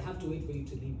 So I have to wait for you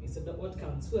to leave me. So what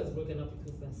counts? Who has broken up with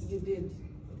you first? You did.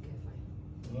 Okay,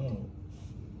 fine. Oh.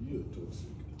 You're toxic.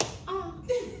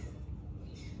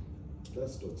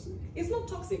 That's toxic. It's not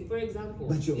toxic, for example.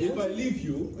 But you're- If I leave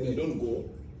you and you don't go,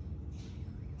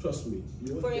 trust me.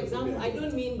 You won't For hear from me example, I again.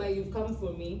 don't mean by you've come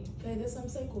for me. Okay, there's some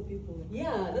psycho people.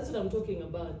 Yeah, that's what I'm talking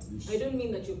about. I don't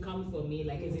mean that you come for me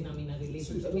like as in I'm in a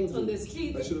relationship. It's on the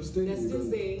street. I should have stayed They're in still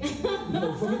Uganda. saying,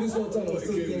 No, for me this whole time I was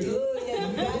still Okay, thinking. Oh,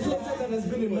 yeah. This whole time has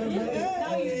been in my mind.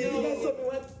 Now you know. You guys told me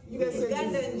what? You guys said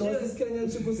Uganda this, and there was Jews. this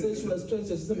Kenyan chick who said she was trench.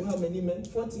 She said, well, how many men?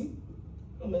 40?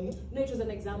 How many? no, it was an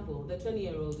example. The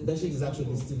 20-year-old is That an shit is actually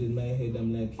example. still in my head.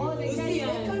 I'm like, Oh, yo. they You see, they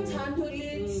Kenyan. can't handle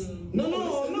it. No,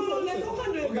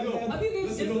 Have you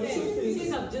guys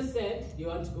have just said you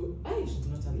want to go? I should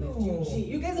not have left you.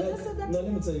 You guys have just said that. No,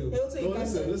 let me tell you.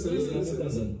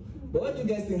 Listen. But what do you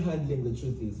guys think handling the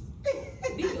truth is?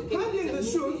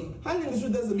 Handling the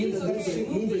truth doesn't mean that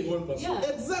moving one person. Yeah.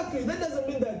 Exactly. That doesn't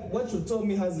mean that what you told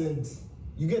me hasn't.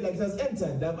 You get like it has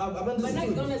entered. I've understood. But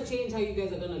that's gonna change how you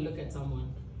guys are gonna look at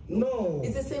someone. No.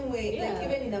 It's the same way. Yeah. Like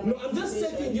even in a no, I'm just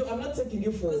taking you. I'm not taking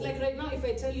you for. Because like right now, if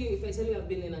I tell you I've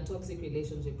been in a toxic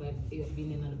relationship, I've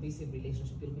been in an abusive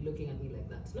relationship, you'll be looking at me like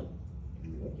that, no?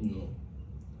 No.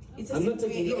 I'm not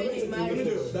taking you.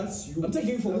 That's you. I'm taking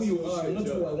you for who you are, not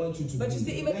who I want you to be. But you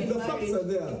see, even like in the marriage, facts are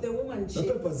there. if the woman cheats, the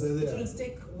papers are there. it will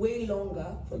take way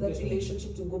longer for that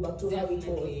relationship to go back to how it was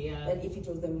than if it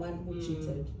was the man who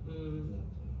cheated.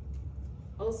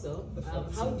 Also,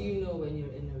 how do you know when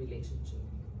you're in a relationship?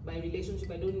 By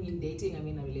relationship, I don't mean dating. I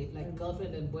mean like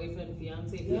girlfriend and boyfriend,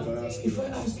 fiance. If I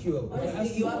ask you,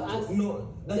 you have to.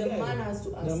 No, the man has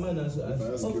to ask. The man has to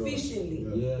ask. Officially.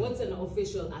 Yeah. What's an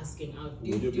official asking out? Will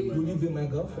you be my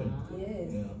girlfriend?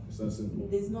 Yes. Yeah. It's that simple.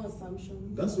 There's no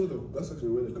assumption. That's actually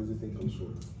where the crazy thing comes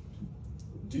from.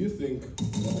 Do you think?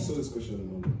 I saw this question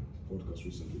on a podcast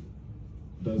recently.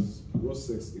 Does raw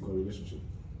sex equal relationship?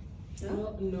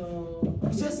 No.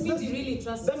 Just means you really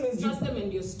trust them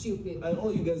and you're stupid. And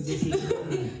all you guys just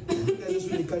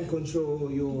really can't control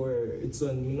it's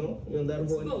on that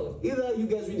whole. Either you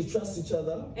guys really trust each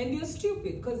other. And you're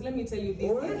stupid, because let me tell you, these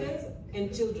parents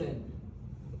and children.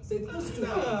 So it's not stupid.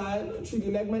 Nah, not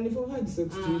really. Like man, if I've had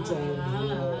sex 3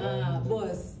 times.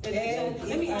 Boss.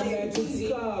 Let me tell you,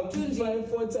 Tungi.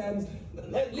 4 times.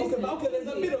 Okay, there's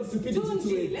a bit of stupidity to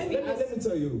it. Let me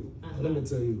tell you. Let me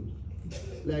tell you.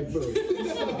 Like bro, yeah?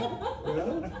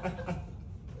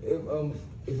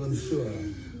 If I'm sure.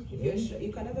 If you're sure,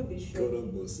 you can never be sure.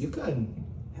 You can.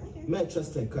 May I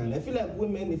trust I can. I feel like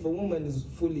if a woman is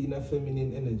fully in a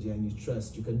feminine energy and you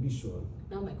trust, you can be sure.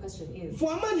 Now my question is,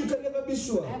 for a man you can never be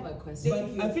sure. I have a question.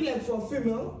 But I feel like for a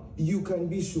female, you can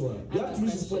be sure. You have to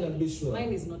reach this point and be sure.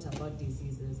 Mine is not about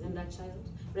diseases and that child.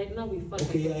 Right now we fuck.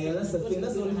 Okay, yeah, that's the thing.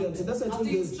 That's the only thing. That's why I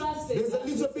think there's a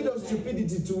little bit of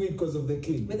stupidity to it because of the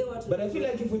kid. But I feel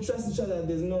like if we trust each other,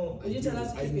 there's no. You tell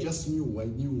us. I just knew. I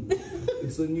knew.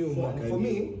 It's a new man. For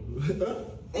me.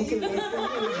 Okay, like for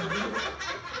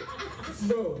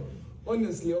me. Bro,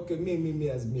 honestly, okay, me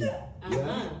as me. Yeah?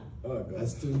 Oh, God.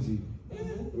 As Tungi.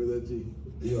 With a G.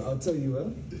 Yo, I'll tell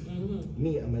you,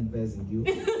 me, I'm advising you.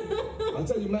 I'll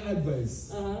tell you my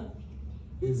advice.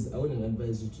 Is I wouldn't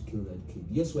advise you to kill that kid.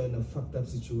 Yes, we're in a fucked up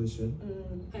situation.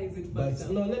 How is it but fucked up?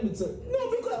 no, let me tell you.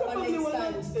 No, because probably we're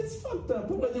not. It's fucked up.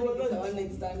 Probably we're not.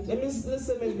 Let's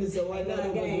say maybe it's a one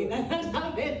night.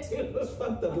 It's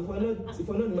fucked up. If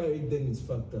we're not married, then it's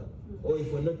fucked up. Or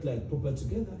if we're not like proper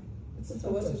together, it's a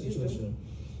fucked up situation.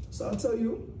 So I'll tell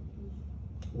you,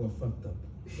 we're fucked up.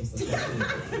 That's the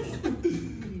fucked up.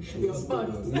 You're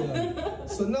fucked. Yeah.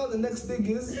 So now the next thing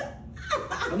is,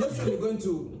 I'm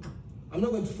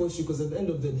not going to force you because at the end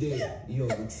of the day,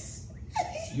 it's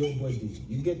your body.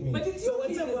 You get me? But it's so your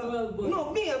kid as well, boy.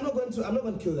 No, me, I'm not going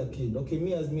to kill that kid. Okay,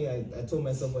 me as me, I told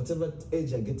myself whatever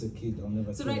age I get a kid, I'll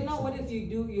never. So right now, what if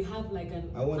you have like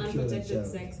an unprotected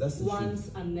sex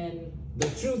once and then? The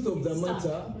truth of the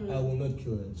matter, I will not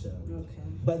kill that child. Okay.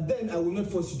 But then I will not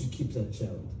force you to keep that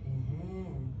child.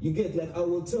 You get, like, I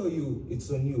will tell you it's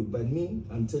on you, but me,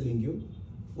 I'm telling you,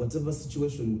 whatever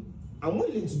situation, I'm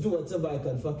willing to do whatever I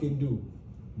can fucking do,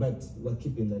 but we're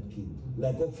keeping that kid.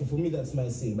 Like, for me, that's my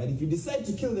say. But if you decide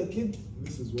to kill the kid,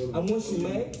 I'm washing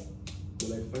my...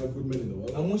 Like 5 good men in the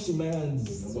world. I'm washing my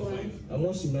hands. I'm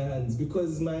washing my hands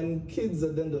because, man, kids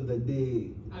at the end of the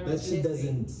day, that shit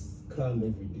doesn't come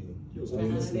every day. They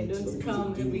don't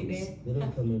come every day. They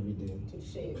don't come every day.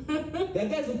 There are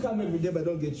guys who come every day but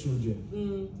don't get children.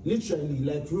 Literally,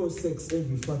 like raw sex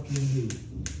every fucking day.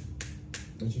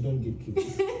 But you don't get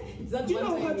kids. Do you know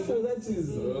how hurtful that is?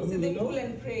 So they pull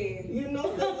and pray. You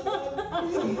know that.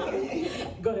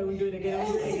 God, I won't do it again.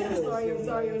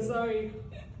 I'm sorry.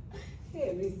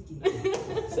 Hey, risky.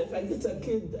 So if I get a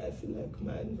kid, I feel like,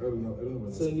 man, I don't know.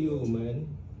 it's on you, man.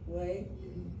 Why?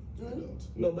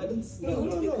 No, but it's you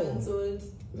won't be cancelled.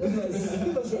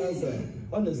 Give us your answer.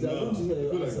 Honestly, I want to hear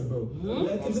your answer, bro.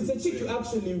 Like, if it's a chick you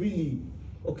actually really,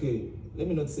 okay, let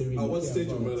me not say really. At what stage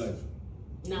of my life?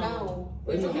 Now.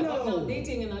 We're talking about now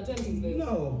dating in our 20s, baby.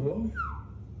 No, bro.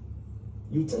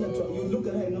 You tell her, you look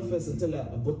at her in the face and tell her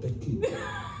about the kid.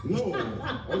 No,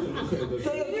 I want to look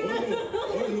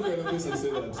at her face and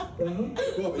say that.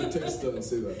 Go up and text her and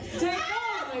say that.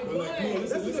 Oh my God.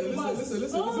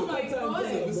 Listen. Oh my God.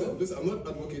 Listen, I'm not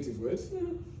advocating for it,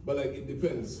 but like it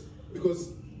depends.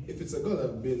 Because if it's a girl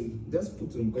I've been just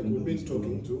put on like we've been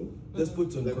talking to, just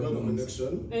put on like we have a condoms.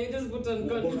 connection. And you just put on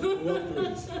We'll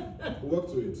condoms.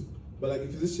 work to it. But like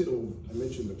if this shit of I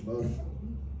mentioned the club,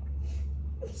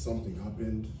 something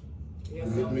happened. Yeah,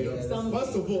 You hit me up. something.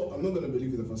 First of all, I'm not gonna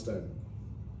believe you the first time.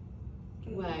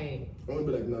 Why? I'm gonna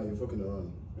be like, nah, you're fucking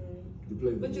around. You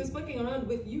play with But me. she's fucking around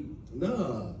with you.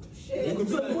 Nah. Shit. You could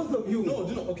be So like, both of you. No, do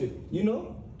you know? Okay. You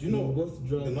know? Do you know You're both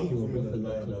drunk. the number you're of women both that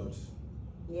lie alone. about?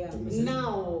 Yeah.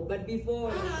 Now, but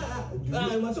before.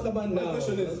 I'm not talking about My now.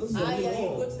 question is, That's Ah, something yeah, you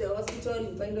wrong. go to the hospital,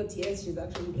 you find out yes, she's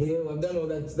actually. Yeah, I've done all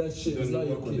that shit. It's then not we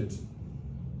your work on kid. it.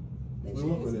 Then We she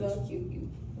work moves on it. back, you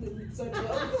sort it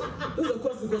out. Those are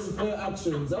consequences for your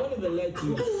actions. I won't even lie to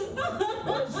you.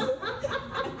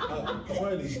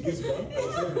 Apparently she gives back.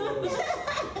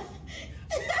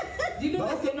 Do you know But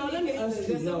there's okay, so now many let me cases, ask you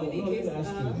there's so now. many No, let me cases,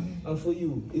 ask you. And for you,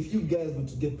 if you guys were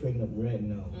to get pregnant right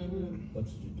now, what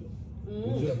would you do?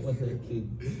 Would you abort a kid?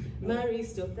 Mary,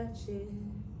 stop that shit.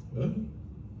 Huh?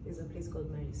 There's a place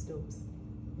called Mary Stopes.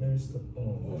 Mary, stop.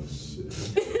 Oh, Oh shit.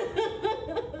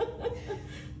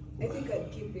 I think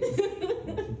I'd keep it. keep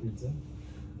it, huh?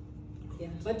 Yeah.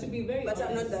 But to be very But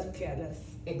I'm not honest, that careless.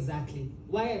 Exactly.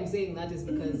 Why I'm saying that is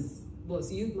because,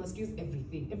 boss, you must use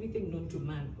everything known to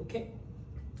man, okay?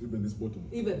 Even this bottom.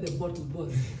 Even the bottle,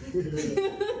 boss.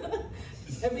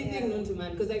 Everything known to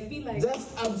man, because I feel like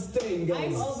Just abstain,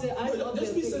 guys. I'm of the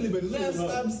Just be celibate. It's not Just even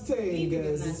hard. abstain, Even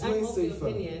guys. that, It's I'm way of the safer.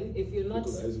 opinion if you're not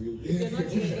Look at eyes, you-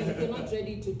 if you're not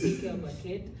ready to take care of a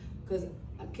kid, because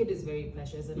a kid is very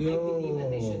precious, and I believe that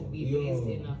they should be raised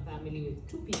in a family with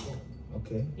two people.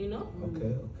 Okay. You know,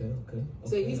 Okay.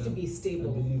 so it needs yeah. to be I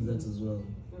stable, believe that as well.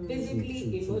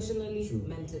 physically, True. emotionally, True.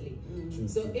 mentally. True,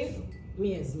 So true, if true.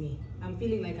 me as me, I'm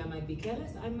feeling like I might be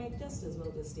careless, I might just as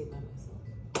well just stay by myself.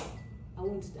 I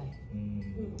won't die.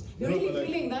 You're No, really but like-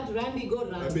 feeling that Randy go I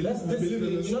round. believe, That's I believe in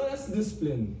discipline. this. You know, that's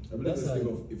discipline. I believe That's this how thing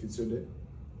of if it's your day.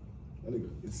 My nigga,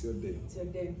 it's your day. It's your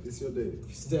day. It's your day. if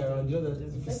you stay around, you know that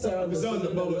if you stay around, If it's out in the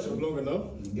barber shop long enough,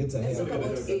 get a Let's talk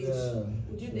haircut. about age. Yeah.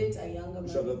 Would you date a younger man?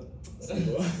 shout out.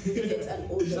 Would you date an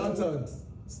older Shout woman? out,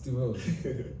 Steve.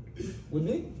 Would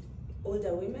they?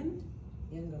 Older women?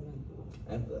 Younger men.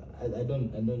 I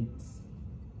don't.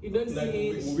 You don't Like,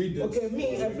 see will we date Okay, me,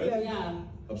 older I feel women? like- yeah.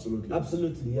 Absolutely.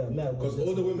 Absolutely, yeah. Because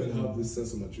older women have this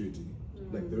sense of maturity.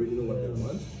 Like they already know what they Yeah.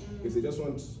 want. If they just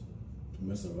want to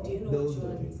mess around, Do you know Those what you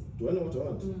are- want? do I know what I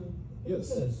want?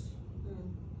 Yes. Yes.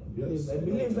 Yes. I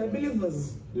believe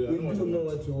us. Yeah, I We know what do I know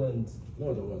want. what we want I know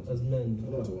what I want. as men.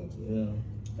 I know what I want. Yeah.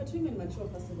 But women mature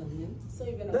faster than men. So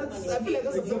even a That's. woman I feel like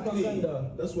that's a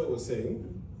propaganda. That's what we're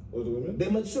saying. Older women. They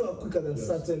mature quicker than Yes.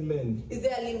 certain men. is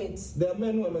there a limit? There are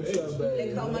men who are mature Age. by.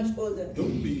 Like how much older?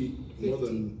 Don't be more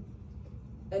than.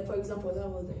 Like for example, how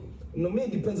old are you? No, me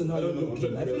it depends on how I you don't know, look. I'm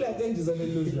trying to I feel figure like it out. age is an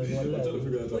illusion. I'm trying to Wallahi.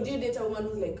 figure it Would out. you date a woman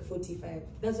who's like 45?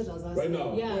 That's what I was asking. Right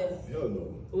now? Yeah. Yes. Hell no.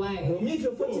 Why? For me, if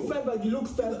you're 45 and you look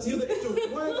 30, you're the age of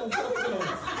wine and chocolate.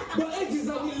 But age is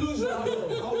an illusion. How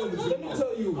old is your Let me mom?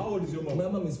 tell you. How old is your mom? My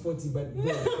mom is 40, but bro,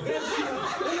 when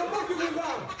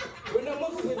I'm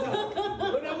working with her,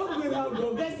 when I'm working with her,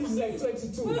 bro, guess this is like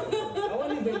 22. I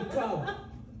won't even come.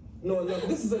 No,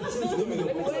 this is a true story.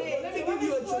 Let me give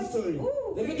you a true story.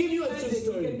 Let me give you a true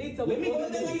story. Let me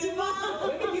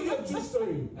give you a true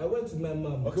story. I went with my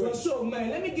mom. Okay, To a wait. show of mine.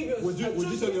 Let me give you a Would you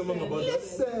tell your mom about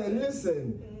that?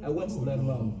 Listen. I went with my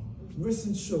mom.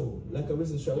 Recent show. I went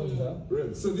with her.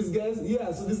 Really? So these guys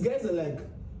are like,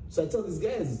 so I tell these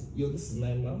guys, yo, this is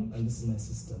my mom and this is my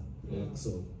sister. Yeah.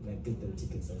 So like get them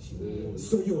tickets and shit.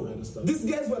 So yo, I understand. these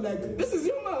guys were like, this is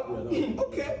your mom. Yeah, no.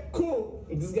 Okay, cool.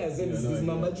 And this guy said this no, is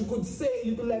mom, yeah. but you could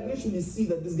like literally see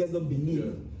that these guys don't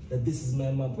believe that this is my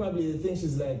mom. Probably they think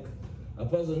she's like a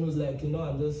person who's like,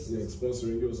 I'm just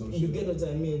Sponsoring you or some you shit. get what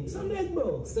I mean? So I'm like,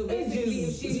 bro. So age basically, if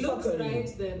is she looks fuckery. right,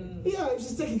 then Yeah, if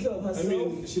she's taking care of I herself.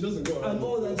 mean, she doesn't go around And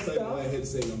all that outside stuff. my head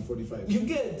saying I'm 45. You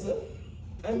get?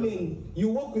 I mean, you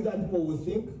walk with her, people will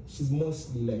think she's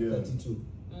mostly like 32.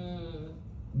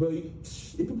 But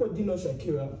if people didn't know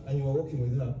Shakira and you were walking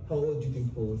with her, how old do you think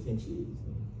people will think she is?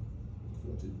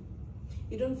 40.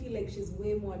 You don't feel like she's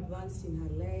way more advanced in her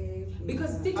life?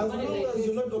 Because think As about it long like as this.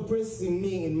 you're not oppressing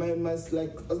me in my mind,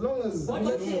 like as long as What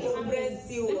But usually she happens?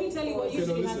 oppress you, Let me of tell you what course.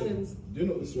 usually listen. happens. Do you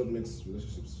know this is what makes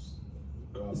relationships?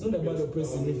 it's not about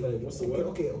oppressing me. What's the word?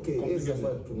 Okay. It's Complicated.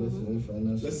 about oppressing me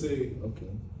financially. Let's say, Okay.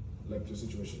 like your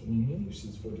situation. Mhm. If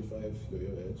she's 45, you're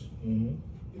your age.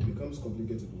 Mm-hmm. It becomes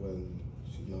complicated when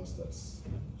she now starts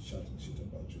shouting shit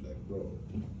about you, like, bro,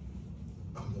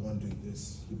 I'm the one doing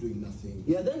this, you're doing nothing.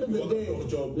 Yeah, at the end of You the work a day, proper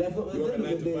job, like, at the you work end a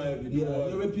of 9 the to day, 5, you do yeah, what?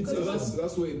 your reputation. So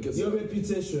that's where it gets. Your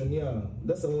reputation, yeah.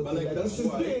 That's a whole But like thing. that's she's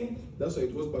why doing. that's why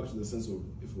it goes back to the sense of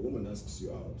if a woman asks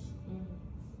you out,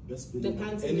 breastfeeding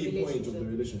Depends at on the any point of relationship. the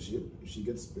relationship. If she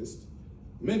gets pissed,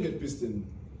 men get pissed in.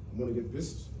 I'm gonna get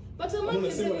pissed. But a I'm man gonna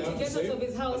can say tell what you I to have get to say, out of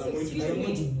his house. and I'm going to Excuse tell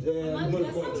me. you. A man, I'm gonna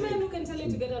there's some point men you. who can tell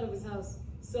you to get out of his house.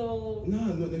 So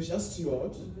No, if she asks you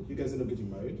out, you guys end up getting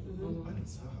married, and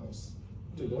it's her house.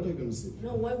 What are you gonna say?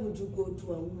 No, why would you go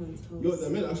to a woman's house? Yo, the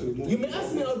men actually move. You may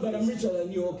ask me out, but I'm richer than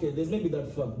you. Okay, there's maybe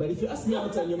that fuck. But if you ask me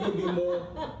out and you're maybe more,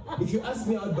 if you ask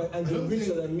me out and you're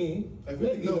richer than me, I feel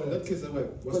like no, in that case,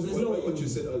 what you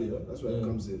said earlier, that's where it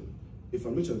comes in. If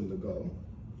I'm richer than the girl,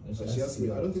 and she asks me,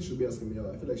 I don't think she'll be asking me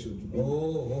out. I feel like she'll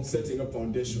be setting up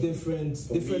foundation. Different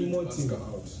motive. Ask her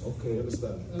out. Okay. You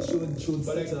understand? She would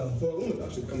But like, set up. for a woman to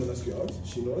actually come and ask you out,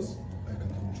 she knows I can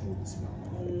control this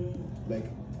man. Like,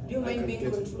 Do you I mind can being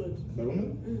get- controlled? By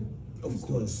woman? Of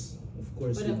course.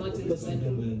 What about in the That's what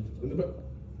bedroom? I meant.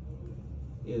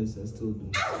 Yes, I still do.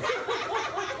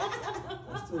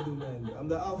 I still do, man. I'm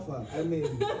the alpha. I mean,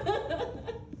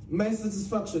 my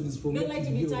satisfaction is for don't making like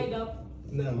to be you. tied up.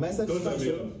 No, my Don't tie me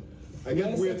satisfaction. up. I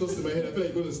get weird thoughts in my head. I feel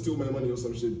like you're gonna steal my money or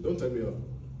some shit. Don't tie me up.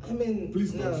 I mean,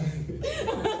 Please no. don't.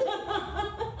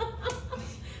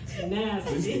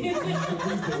 Nasty.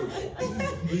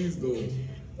 Please don't.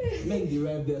 Men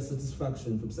derive their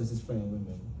satisfaction from satisfying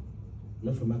women,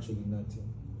 not from actually nothing.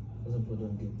 That's what people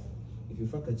don't get. If you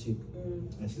fuck a chick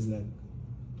and she's like,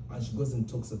 and she goes and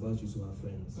talks about you to her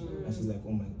friends, and she's like,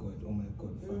 oh my god,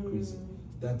 fuck crazy.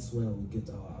 That's where we get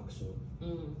our actual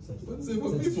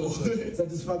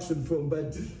satisfaction from.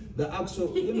 But the actual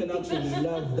women actually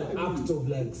love the act of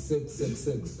like sex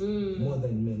more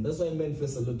than men. That's why men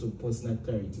face a lot of post-nut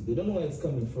clarity. They don't know where it's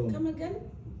coming from. Come again?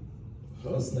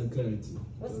 Post-nut clarity.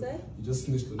 What's that? You just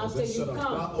finished the After just you shut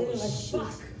come, up. then you're like, shit.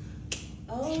 fuck.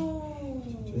 Oh.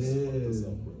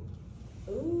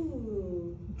 Yeah.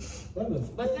 Ooh. But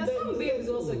there's some babes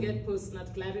who also get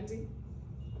post-nut clarity.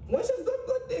 When she's got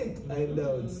good dick, I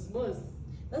doubt. Boss.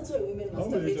 That's why women How must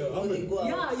many masturbate times- how before they many- go out.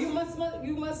 Yeah, you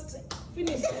must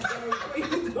finish it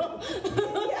before you go.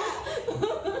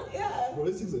 Yeah. Bro,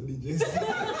 these things are DJs.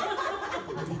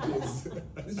 DJs.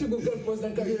 This chick will get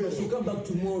post-nut clarity, but she'll come back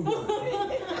tomorrow.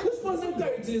 Which post-nut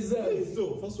clarity is that? Hey,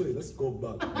 so, first way, let's go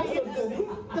back.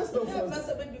 That's not Yeah, post.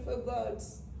 masturbate before you go out.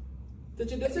 That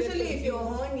you don't Especially get if you're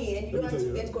horny and you Let don't me want tell to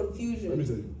you. get Let me confusion.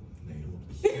 tell you.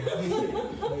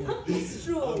 It's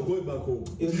true. I'm going back home.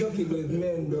 You're joking with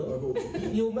men, Back though. home.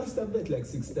 You'll masturbate like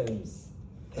 6 times.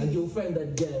 And you'll find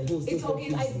that guy who's It's so okay.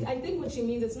 confusing. I think what she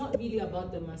means, it's not really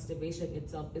about the masturbation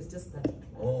itself. It's just that.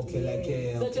 Okay, like So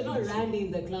okay. you're not randy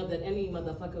in the club that any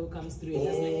motherfucker who comes through is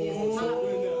just like, yes, So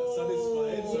when they're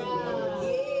satisfied,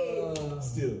 yeah.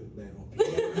 Yes. still.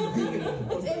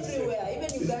 It's everywhere, even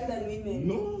Ugandan women.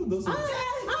 No, those ones.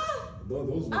 No,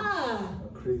 those ones are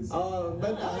crazy.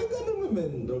 But Ugandan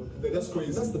women, No, that's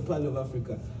crazy. that's the pearl of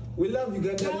Africa. We love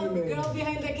Ugandan women. Girl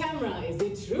behind the camera, is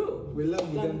it true? We love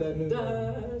Ugandan women.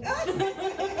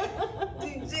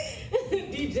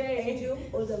 DJ. You,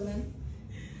 older men,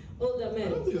 Older I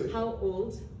don't men. think- How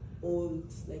old? old,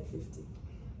 like 50.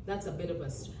 That's a bit of a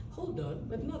hold on,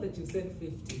 but now that you said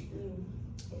 50.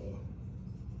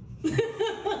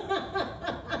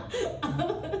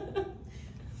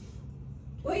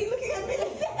 Why are you looking at me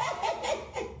like that?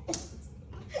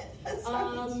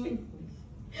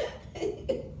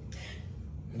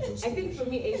 I think for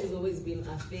me age has always been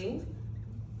a thing.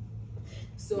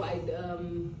 So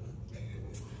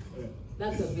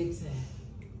that's a bit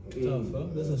Tough, huh?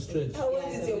 That's a stretch. How old yeah,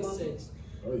 is it's a your bit mom? stretch.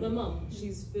 Oh, yeah. My mom,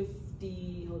 she's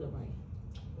 50, hold on,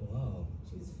 Wow.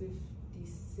 she's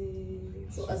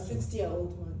 56. So a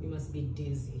 60-year-old one. You must be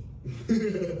dizzy.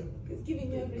 It's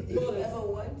giving you everything you ever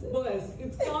wanted. Boys,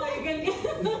 it's all you can get.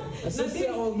 A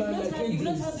 60-year-old man like You've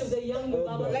not heard Idris of the young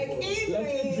Obama. Like Like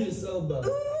Idris. Idris Elba.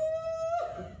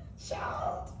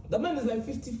 Child. The man is like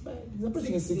 55. He's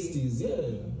approaching his 60s, yeah.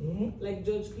 Like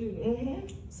George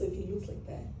Clooney. So if he looks like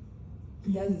that,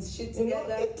 he has his shit You know,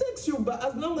 together. it takes you, but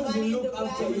as long as Money you in look the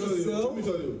after bank. yourself, Let me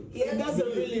tell you. He it has doesn't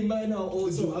really mind how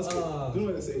old So you ask me, are. do you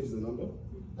know why I say age is a number?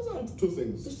 That's not- Two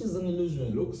things. This is an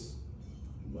illusion. Looks,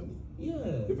 money. Yeah.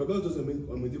 If a girl doesn't make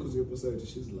I'm with you because of your personality,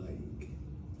 she's lying.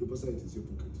 Your personality is your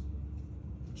pocket.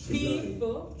 She's lying.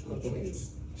 People. Her pocket.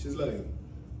 She's lying.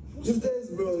 These days,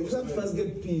 bro, you can't first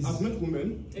get peace. I've met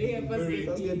women Yeah, in first very,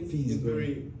 First get peace, in bro.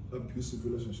 very abusive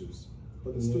relationships,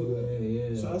 but they're still there.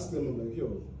 Yeah. So I ask them, I'm like,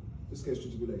 yo, this guy's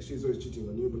treating you like she's always cheating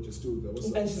on you, but you're still there. What's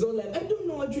up? And she's all like, I don't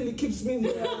know what really keeps me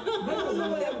there. I don't know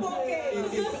what Your pocket.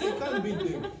 It can't be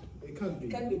dick. It can't be.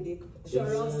 Can be dick.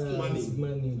 Swarovski. Money.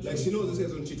 Money. Like she knows this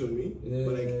guy's gonna cheat on me,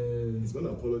 but like Yeah. he's gonna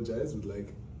apologize with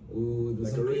like, Oh,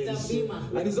 like a range.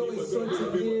 And he's always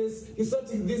sorting this, he's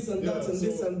sorting this and that and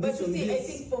this and But this you and see, this. I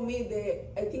think for me,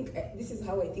 this is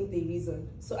how I think they reason.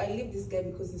 So I leave this guy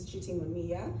because he's cheating on me,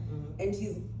 yeah? And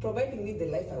he's providing me the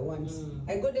life I want.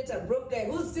 I go date a broke guy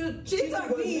who'll still cheat on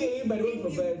me. But in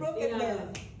his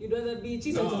brokenness. You'd rather be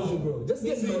cheated on. Bro, just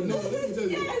get money. No, let me tell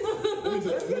you. Let me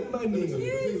tell you. Get money.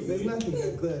 There's nothing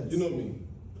like that. You know me.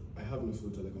 I have no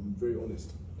filter. Like, I'm very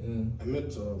honest. Yeah. I met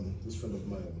this friend of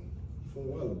mine from a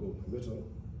while ago. I met her.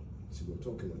 She was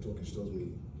talking. She tells me,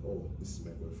 "Oh, this is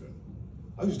my boyfriend."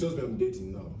 Actually, she tells me I'm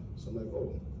dating now. So I'm like,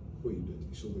 "Oh, who are you dating?"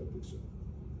 She shows me a picture.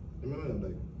 In my mind, I'm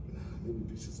like, "Nah, maybe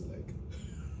pictures are like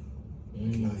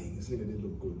lying. This nigga didn't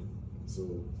look good." So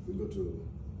we went to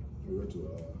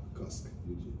Cask,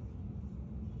 UG.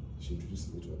 She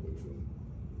introduced me to her boyfriend.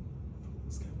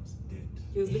 This guy was dead.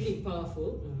 He was looking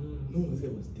powerful. No, this guy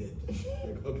was dead.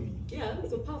 Like ugly. Yeah,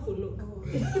 it's a powerful look.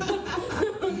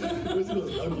 This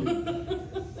was ugly.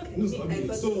 It was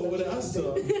ugly. So when I asked her,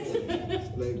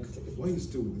 like, why are you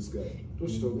still with this guy? You know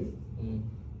what she told me?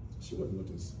 She wouldn't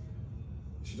notice.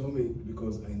 She told me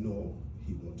because I know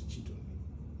he wants to cheat on me.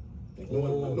 Like, no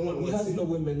one he wants has it. no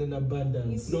women in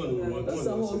abundance. No one wants That's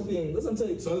the whole thing. That's what I'm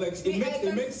telling you. So like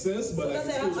it makes sense, but like Because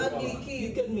I have it's ugly still You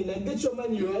kids. get me? Like, get your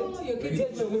money right. your kids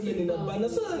Get your women in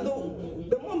abundance. So that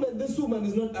the moment this woman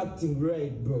is not acting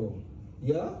right, bro,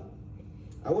 yeah,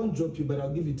 I won't drop you, but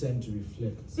I'll give you time to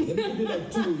reflect. Let me give you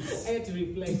like 2 weeks I had to to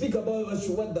reflect. think about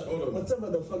Hold on. whatever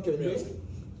the fuck you're Yeah. doing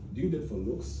Do you date for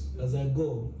looks as I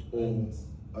go. or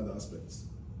other aspects?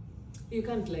 You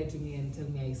can't lie to me and tell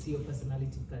me I see your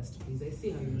personality first, please. I see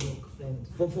how you look, friend.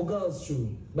 For girls,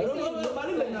 true. But I see how you look not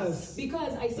even first. us.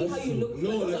 Because I see That's how you true. look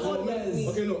No, first. like, So all guys.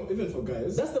 okay, no, even for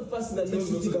guys. That's the first thing that makes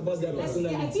you think about their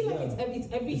personality. I feel like yeah. it's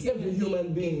every It's every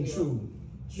human being, yeah. true.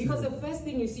 Because the first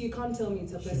thing you see, you can't tell me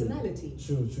it's a personality.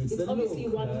 True. It's the obviously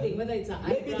look, one man. thing, whether it's an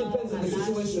Maybe it eyebrow, depends on a the lash,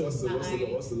 situation. What's the an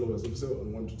eye. lowest? If you say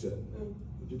on 1 to 10,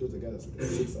 would you date a guy that's like a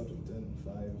 6 out of 10,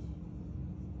 5?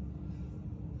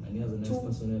 And he has a nice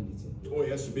personality. Or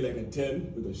he has to be like a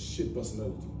 10 with a shit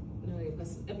personality. No,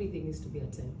 everything needs to be a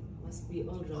 10. Must be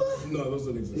all rounded. No, those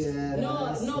don't exist.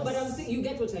 No, but I'm saying you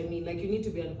get what I mean. Like you need to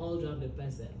be an all-rounded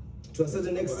person. To a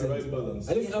certain A extent. right balance.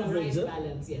 At least Yes, a average, right huh?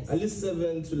 balance, yes. At least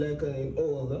 7 to like in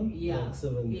all, huh? Yeah. Like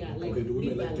 7. Yeah, like Okay, do women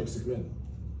be like balanced. toxic men?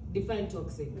 Define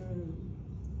toxic.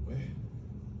 Where?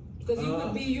 Because you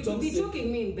could be toxic.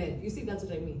 choking me in bed. You see, that's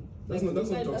what I mean. That's not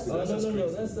define toxic. Oh, That's just no.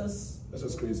 crazy. That's. That's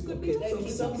just crazy. Could be Like he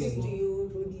toxic. talks to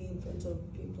you rudely in front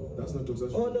of people. That's not toxic.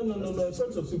 Oh, no. In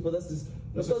front of people, that's this.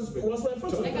 That's Because just- once we're in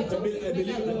front of Like a people, toxic I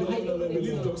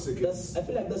believe so. toxic that's, is. I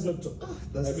feel like that's not.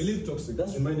 That's, I believe toxic.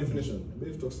 That's in my rude. definition. I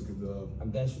believe toxic is the. A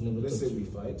guy should never Let's talk say to we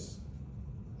you. fight.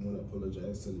 I'm gonna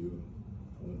apologize. Tell you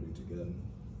I won't do it again.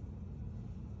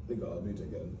 Think I'll do it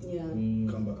again.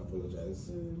 Yeah. Come back,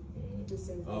 apologize. The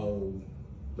same.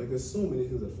 Like there's so many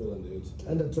things that fall under it.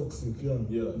 And the toxic, yeah.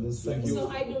 Yeah. There's so Like much. you- So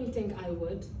I don't think I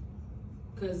would,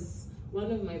 because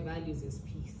one of my values is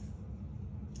peace.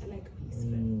 I like peace,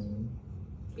 friend.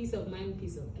 Peace of mind,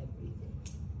 peace of everything.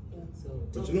 Yeah. So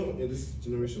But you know, in this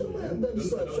generation, Yeah, man, that's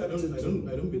so attracted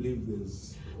I don't believe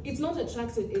there's. it's not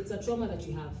attracted. It's a trauma that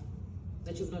you have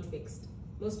that you've not fixed.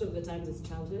 Most of the times it's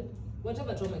childhood.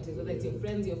 Whatever trauma it is, whether it's your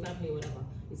friends, your family, whatever,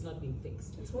 it's not being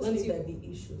fixed. It's Once mostly you- that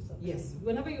the issues. Yes.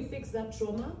 Whenever you fix that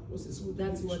trauma, What's this?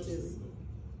 that's what is.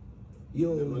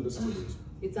 Yo, Never understood it.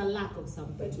 It's a lack of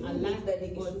something. But you A don't lack think that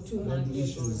the or issues too are much. daddy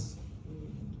issues.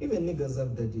 Even niggas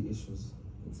have daddy issues.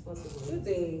 It's Do possible.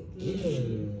 they?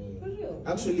 Yeah. For real?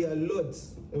 Actually, a lot,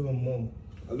 even more.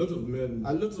 A lot of men.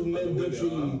 A lot of men the way don't they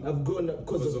really are, have grown up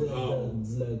because of their how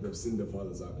dads. Like, they've seen their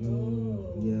fathers act.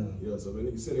 yeah. Yeah, so when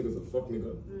you say niggas a fuck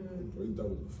nigga, what you done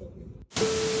with a fuck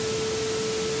nigga?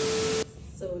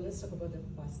 So let's talk about the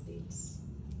first date.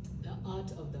 The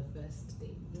art of the first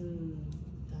date. Dun,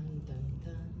 dun,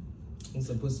 dun. I'm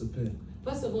supposed to pay.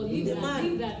 First of all, leave The that, man.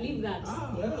 leave that, leave that.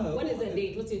 Yeah. What is a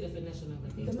date? What's your definition of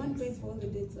a date? The man pays for all the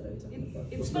dates. What are we talking about?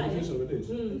 It's What's the fine. definition of a date?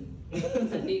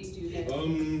 What's a date to you guys?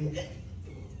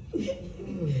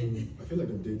 I feel like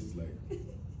a date is like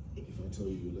if I tell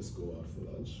you let's go out for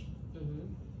lunch,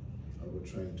 and we're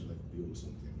trying to like build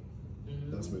something.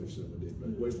 That's my definition of a date.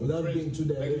 Like, what if we're Without friends- being too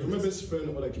like if direct. you're my best friend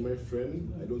or like you're my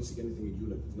friend, I don't see anything with you.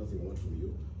 Like there's nothing I want from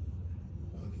you.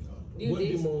 We're hanging out, bro. Do you Would be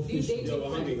date? more Do you official. date Yeah, your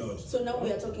we're hanging friends? out. So now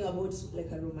we are talking about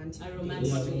like a romantic. A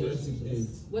romantic Romantic relationship. date.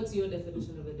 What's your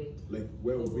definition of a date? Like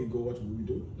where would we go? What would we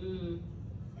do? Mm.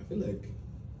 I feel like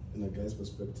in a guy's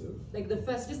perspective, Like the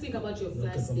first, just think about your Okay,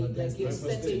 first from a date. guy's Like you're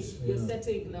perspective. setting, you're Yeah.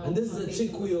 setting now. And this is a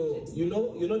chick foundation who of shit.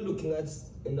 you're not looking at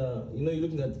in a, you're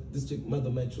looking at this chick, mother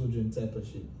of my children type of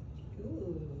shit.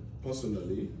 Ooh.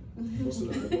 personally,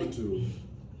 I want to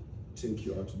take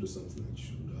you out to do something that you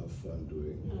should have fun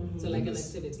doing. So like an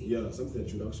activity. Yeah, something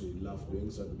that you'd actually laugh doing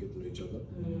so that we get to know each other.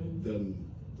 Then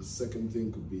the second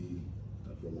thing could be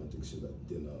that romantic shit, that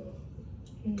dinner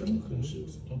kind of shit.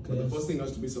 Okay. But the first thing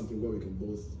has to be something where we can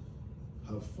both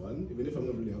have fun, even if I'm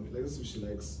not really having, like if she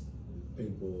likes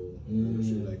paintball, and if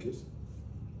she like it,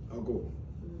 I'll go.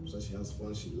 So she has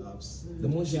fun, she laughs. The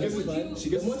more she has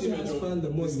fun, the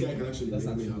more this guy can actually make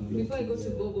me happy. Before I go to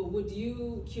Bobo, would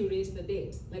you curate the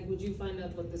date? Like, would you find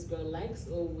out what this girl likes,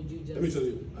 or would you just... Let me tell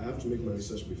you, I have to make my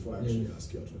research before I actually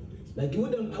ask you out on a date.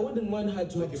 Like, I wouldn't want her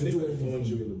to have to do anything. If I found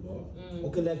you in the bar,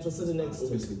 okay, like to a certain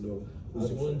extent. obviously no. I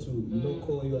want to,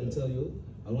 call you and tell you,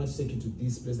 I want to take you to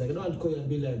this place. Like, I don't want to call you and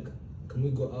be like, can we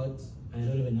go out? I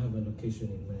don't even have a location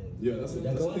in mind. Yeah, that's the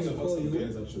I want thing to about call some you,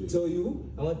 guys actually. tell you,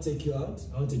 I want to take you out,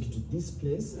 I want to take you to this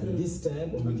place at this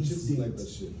time on And this just date. like that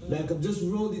shit. Like, I've just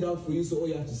rolled it out for you, so all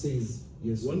you have to say is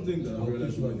yes. One thing that I'll I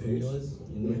realized pick you when up I from hate, yours,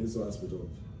 this aspect of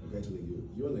a guy telling you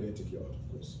want the guy to take you out,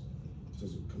 of course. He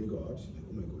says, can we go out? You're like,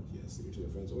 oh my god, yes. You to your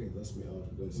friends, oh, he asked me out,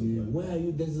 we're going somewhere. Where are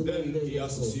you? Then he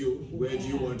asks you, where do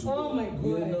you want to go? Oh my god.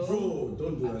 You know? Bro,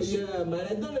 don't do that shit. Yeah, man,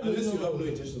 I don't even Unless know. you have no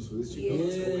intentions for this chick, don't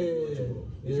ask her where you want to go.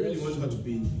 If you really want her to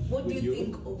be What do with you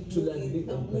think of To like movies,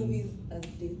 be open. movies as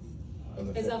dates?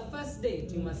 As our first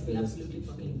date, you must be absolutely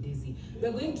fucking dizzy.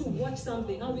 We're going to watch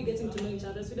something. How are we getting to know each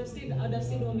other? So I'd have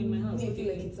stayed home in my house. I feel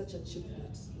like it's such a cheap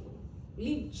date.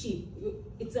 Leave cheap.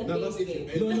 It's a Now, that's date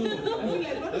if date. you- No. I feel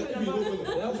like not Like, even if you about go for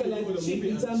the- okay, if you go like for the cheap movie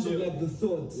in and terms of chill. like the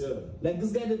thoughts. Yeah. Like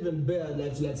this guy didn't even bear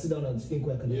like to like sit down and think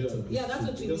where can I Yeah. take this Yeah, that's shit.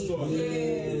 what you Just need. thought.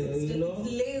 Yeah, you know?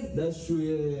 It's lazy. That's true,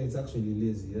 yeah, it's actually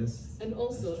lazy, yes. And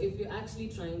also, if you're actually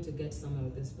trying to get somewhere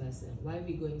with this person, why are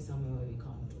we going somewhere where we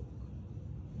can't talk?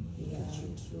 Yeah,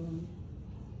 true.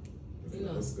 I feel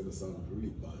like this is gonna sound really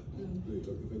bad. Really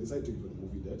talk. If I decide to go to the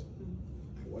movie date,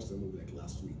 I watched the movie like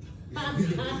last week.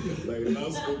 Like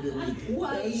last fucking week.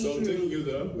 Why? So I'm taking you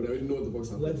there, but I already know what the box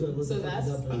happened. So that's-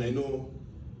 And I know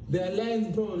There are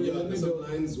lines probably yeah, in the there's middle.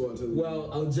 some lines what Well,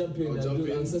 I'll jump in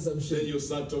and say some then shit. you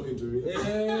start talking to me.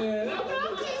 Yeah.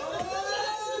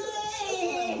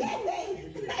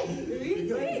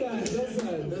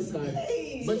 That's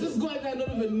fine. But just go out there not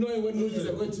even knowing when movies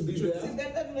are going to be there.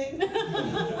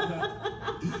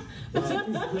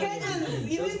 Kenyans,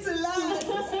 you need to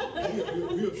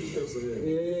learn. Be a few steps ahead.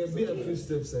 Yeah, be a few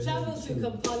steps ahead. Travel to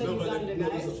Kampala, No, but like, Uganda, no,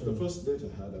 guys. the first date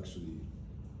I had actually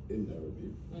in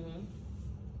Nairobi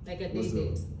Like a was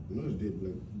date. not a date,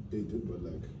 like dated, but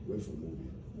like went for a movie.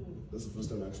 That's the first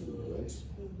time I actually went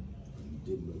and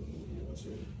did know the movie we were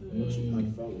watching. We actually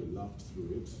had fun, we laughed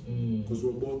through it. Because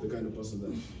we're both the kind of person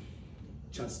that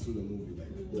chats through the movie, like,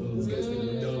 oh, this guy's thinking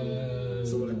we're dumb.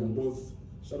 So like we're both,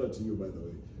 shout out to you by the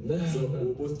way. So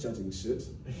we're both chatting shit,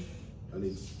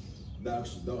 and that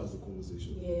was the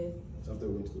conversation. Yes. So after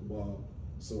we went to the bar,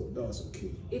 so that was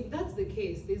okay. If that's the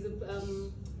case, there's a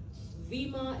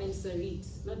Vima and Sarit,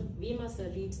 not Vima,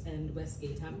 Sarit and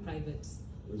Westgate have private,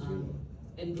 Where's Vima?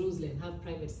 and Roseland have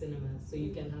private cinemas, so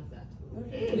you can have that.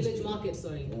 Village Market,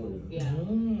 sorry. Oh, Yeah.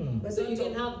 But So don't you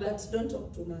can talk- have that. But don't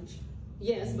talk too much.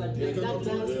 Yes, but Yeah, like you can that talk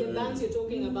dance, to- the yeah, dance you're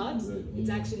talking about, Yeah. it's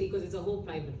actually because it's a whole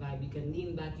private vibe. You can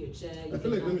lean back your chair. You I can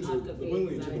feel like, let me have tell art you, cafe when you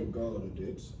inside. take a girl on a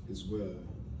date is where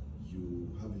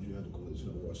you haven't really had a conversation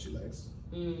about what she likes.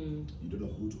 You don't know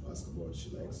who to ask about what she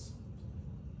likes.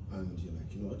 And you're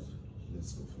like, you know what,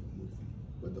 let's go for a movie.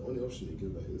 But the only option you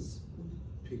give her is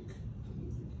pick the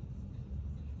movie.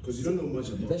 Because you don't know much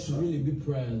about That should her. really be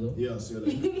prior though. Yeah, so you're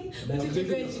like, But you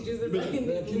go and choose a second.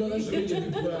 Like, you know, that should really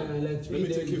be prior. Like 3 let me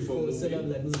days take you for a before, set up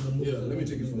movie. like this is a movie. Yeah, let me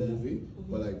take you for a There. movie.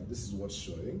 But like, this is what's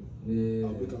showing. Yeah.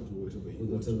 I'll wake up to whatever you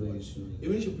want to Whatever you watch. choose.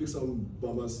 Even if you pick some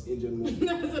bummer's Indian movie. So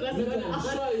that's what I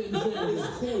Sure, you enjoy It's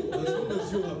cool as long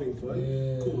as you're having fun.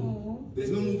 Yeah. Cool.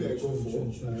 There's no movie I go True, for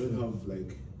true, true, and I don't true. have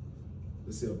like,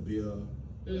 let's say a beer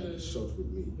and a shot with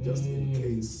me, just in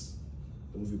case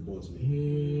the movie bores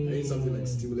me. I need something like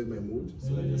stimulate my mood,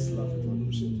 so I just laugh at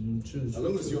random shit. True. As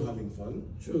long as you're having fun,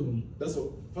 True. that's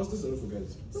what. First and forget.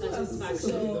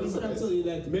 Satisfaction. That's what I'm telling you.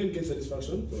 Like Men get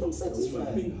satisfaction from a woman being satisfied,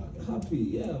 happy. happy,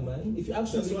 yeah, man. If you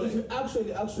That's actually, why- if you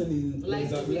actually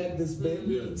Like like, it. this babe,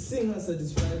 Yeah. seeing her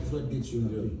satisfied is what gets you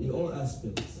happy Yeah. in all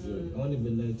aspects. Yeah. I won't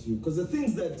even lie to you, because the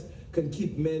things that can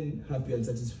keep men happy and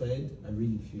satisfied are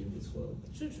really few in this world.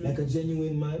 True. Like a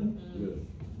genuine man, Yeah.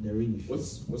 they're really few.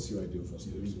 What's your ideal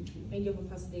first date? Thank you for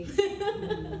first date.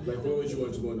 Like, where would you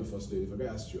want to go on the first date? If a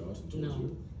guy asked you out and told No.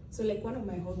 you, So like one of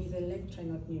my hobbies, I like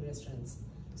trying out new restaurants.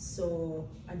 So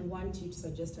I'd want you to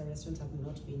suggest a restaurant I've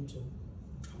not been to.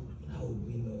 How would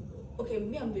we know though? Okay,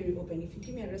 me, I'm very open. If you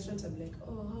give me a restaurant, I'm like,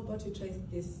 oh, how about you try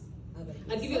this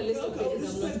I'll give you a list of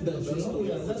places I'm not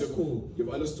going. That's cool. You've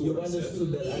understood. You've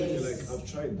understood that. You're like,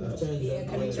 I've tried that. Yeah,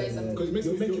 can we try something? Because it makes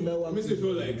me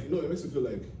feel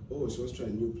like, oh, she was trying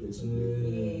a new place with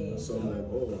me. So I'm like,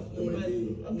 oh, that might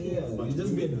be. Okay, you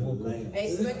just being vocal. I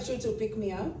expect you to pick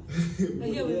me up.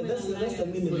 That's the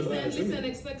minimum. Listen,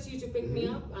 expect you to pick me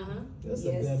up. That's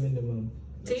the bare minimum.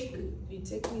 You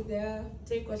take me there.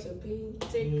 Take what you're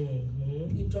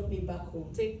paying. You drop me back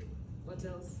home. Take what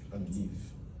else? And leave.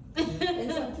 And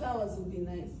some flowers would be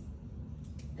nice.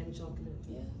 And chocolate.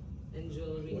 Yeah. And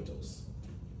jewelry. What else?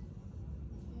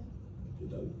 Yeah. You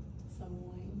done? Some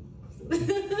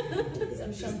wine.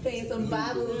 Some champagne, some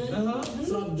bottles.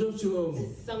 So I've dropped you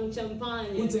home. Some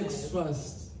champagne. Who takes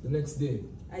first the next day?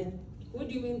 What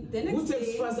do you mean? The next Who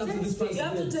takes first after this first You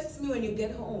have to date? text me when you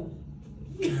get home.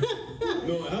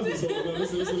 No, I have this whole. No,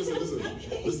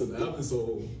 listen. I have this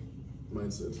whole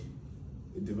mindset.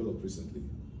 It developed recently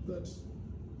that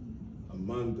a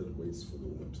man that waits for the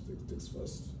woman to take text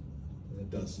first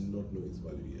does not know his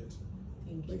value yet.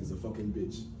 Thank you. Like he's a fucking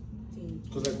bitch. Thank you.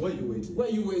 Because like, why are you waiting? Why are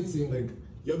you waiting? Like,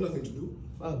 you have nothing to do.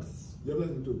 Facts. You have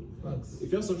nothing to do. Facts.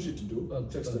 If you have some shit to do,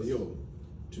 text her, yo,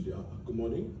 today, good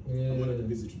morning. I'm gonna be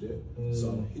busy today, so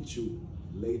I'll hit you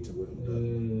later when I'm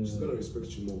done. She's gonna respect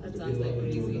you more. That sounds like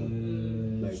crazy.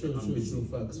 Like, I'm busy.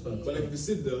 Facts. But like, if you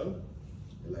sit there,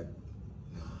 you're like,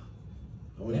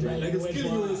 I want to like it's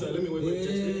killing you inside. Let me wait for it.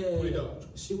 Text me, put it out.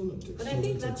 She will not text. But I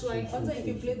think that's why. Also, if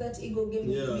you play that ego game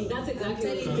with me, That's exactly I'm what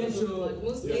telling I'm you. doing.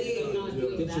 Most people are not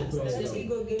doing that. That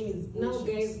ego game is Now,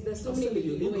 bullshit. guys, there's so many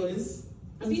big boys.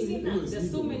 Have you seen that?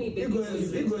 There's so many baby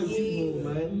boys. Ego is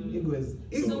evil, man. Ego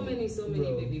is So many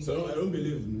baby boys. So I don't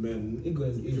believe men. Ego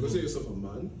is If you evil. consider yourself a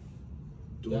man,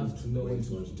 You have to know wait when for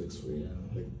to- her to text for you.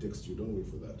 Yeah. Like text you, don't wait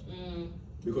for that. Mm.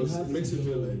 Because You it have makes to you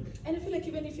feel know. like And I feel like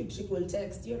even if you triple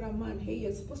text, you're a man. Hey,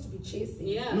 you're supposed to be chasing.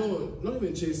 Yeah. no, not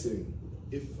even chasing.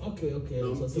 If Okay.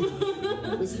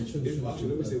 listen, if actually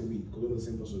let me say we, because we're not the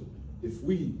same person. If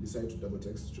we decide to double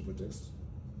text, triple text,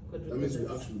 that means we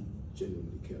actually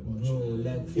genuinely care about Bro, you.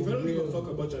 like If I for don't give a real. fuck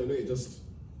about you, I know you just.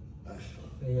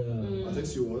 Yeah. I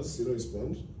text you once, you don't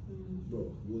respond,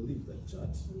 bro. We'll leave that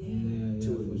chat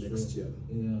till for next sure. year.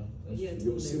 Yeah. That's Yeah. true.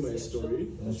 You'll see my story,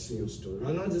 I'll see your story.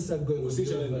 And not just like going We'll see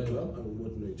each other in the vibe. club and we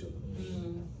won't know each other.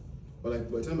 But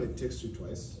like by the time I text you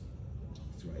thrice,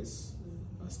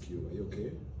 ask you, are you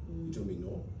okay? You tell me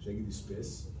no. Should I give you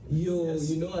space? Yo, Yes.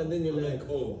 you know, and then you're I'm like, like,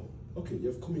 oh, okay,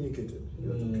 you've communicated.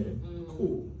 You're like, okay,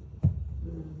 cool,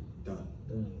 done.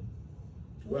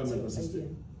 Where am I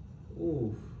persisting?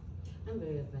 oh, I'm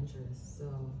very adventurous, so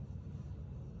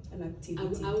An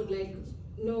activity. I would like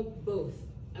both.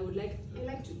 I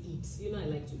like to eat. You know, I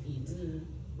like to eat,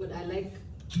 but I like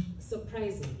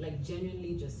surprising, like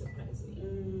genuinely just surprise me,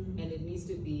 and it needs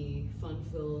to be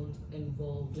fun-filled,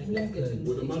 involved. Like let's get to know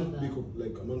Would a each man other. be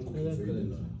like a man cooking for you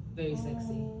dinner? Very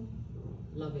sexy.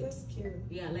 Love it. That's cute.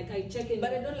 Yeah, like I check in.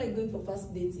 But I don't like going for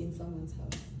first dates in someone's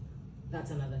house.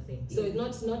 That's another thing. So Yeah.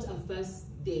 it's not a first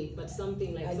date, but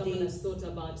something like A someone date. has thought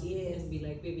about it Yes. and be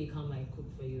like, baby, come I cook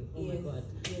for you. Oh Yes. my god.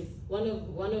 Yes. One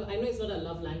of I know it's not a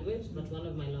love language, but one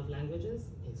of my love languages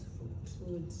is food.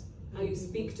 Food. How you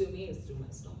speak to me is through my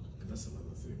stomach. That's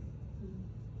another thing.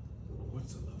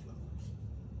 What's a love language?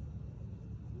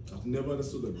 I've never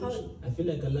understood that bullshit. I feel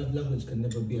like a love language can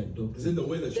never be adopted. Is it the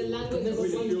way that The you language never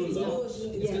is be feel something love? else.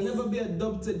 It Yes. can never be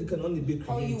adopted, it can only be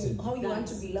How created. you want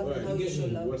to be loved, Right. and how you show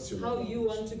love. What's your How love you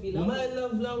want to be loved. My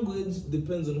love language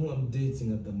depends on who I'm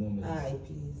dating at the moment. Aye,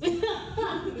 please.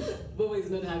 Bobo is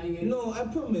not having it. No, I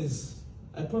promise.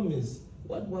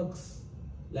 What works?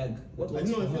 Like, what I works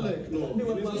know, for I feel her? like, no, Tell me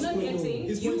what you're works not for getting- you.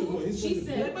 His point of view, his She point of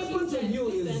view. said, Like, my point of view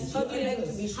is, How do you like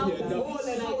to be how shown Yeah, love? that- oh,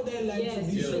 like, how would I like yes,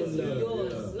 to be yes, shown love?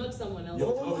 yours, Yeah. not someone else. Yeah.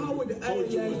 Oh, how would I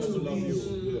you like want to her to love be?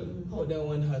 you? Yeah. How would I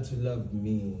want her to love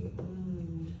me?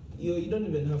 You don't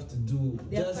even have to do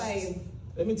There are just. 5.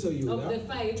 Let me tell you. Of yeah? the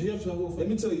 5, Do you have to have all Let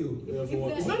me tell you. You have to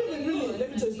want- It's not even really. Let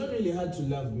me tell you. It's not really hard to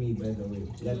love me, by the way.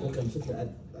 Like, okay, I'm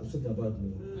talking about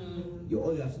me.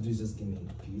 All you have to do is just give me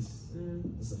peace.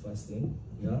 That's the first thing.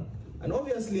 Yeah. And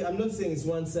obviously, I'm not saying it's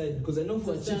one side because I know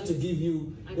for a chick to give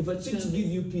you, if a chick to give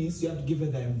you peace, you have to give her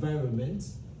the environment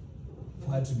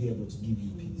for her to be able to give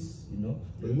you peace. You know.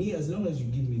 But me, as long as you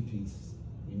give me peace,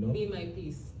 you know, be my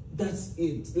peace. that's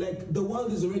it. Like the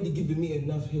world is already giving me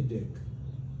enough headache.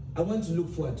 I want to look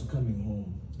forward to coming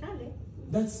home.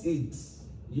 That's it.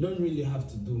 You don't really have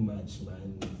to do much,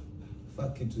 man.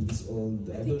 Fuck it with this old.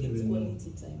 I I don't think it's even know.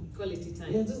 quality time. Quality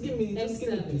time. Yeah, just give me And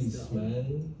service, peace, though.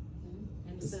 man.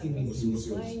 And Just give me service. peace.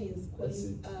 Mine is That's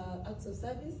it. acts of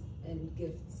service and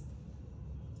gifts.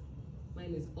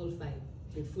 Mine is all 5.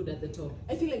 with food at the top.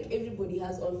 I feel like everybody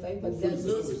has all 5, but Food there's is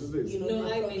those, language, you know, No,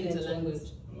 the I mean it's a prominent language.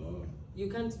 ones. You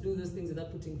can't do those things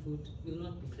without putting food. We'll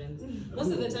not be friends.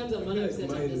 Most of the times I'm not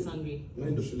upset, I'm just hungry.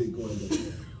 Mine don't really go on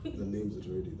the names that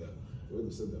are already there. Where they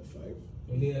said there are 5.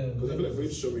 Yeah. Because I feel like for you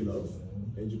to show me love,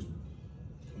 I need you to.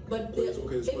 But Okay,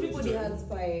 it's everybody quality time. has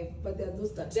 5, but there are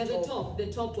those that They're the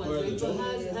top ones. Right, So the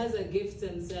it top. has a gift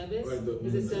and service. Right,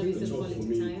 There's a I think service the and top for quality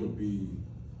me time. could be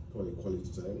probably quality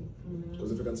time.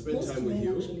 Because if I can spend most time with men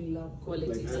you, actually love Quality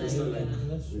like I time. understand, like,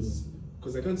 That's true.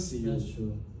 because I can't see you That's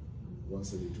true.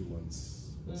 once every 2 months.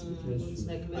 Once every 2 That's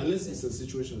months. Like Unless it's a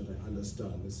situation that I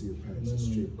understand. Let's say your parents are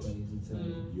strict,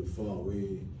 you're far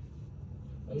away.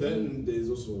 Then there's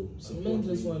also support. Men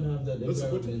just want to have that Not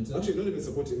supporting, environment. actually, not even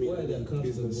supporting me. Where they're like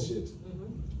business comfortable.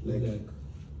 shit. Like,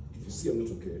 if you see I'm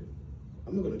not okay,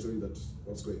 I'm not gonna tell you that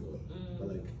what's going on. But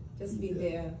like, just be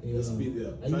there. Just be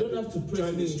there. And you don't have to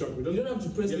press me. instruct me. You don't have to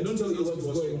press me to don't tell you ask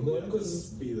what's going on Yeah, because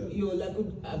just be there. you're like,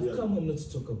 I've come home not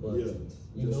to talk about Yeah. it.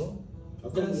 You Just- know?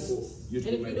 I've come That's- before. You And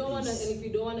if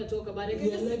you don't wanna talk about it, I can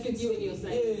just like sit with you in your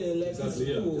side. Yeah, like Exactly, it's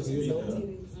yeah, cool, just you be know? there.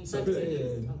 And So I feel like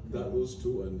practice. that those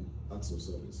two and acts of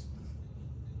service.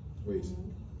 Wait,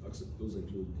 acts of, those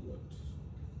include what?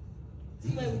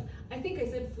 So I think I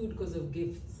said food because of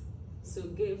gifts. So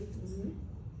gifts.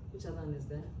 Which other one is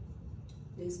there?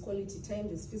 There's quality time,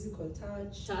 there's physical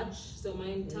touch. Touch. So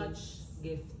mine touch,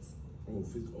 gifts. Oh,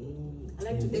 I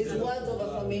like to There's think words of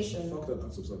affirmation. Fuck that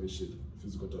acts of service shit.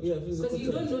 Physical touch. Yeah, physical because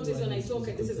you don't touch, notice when I talk,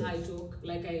 physical this is how I touch. talk.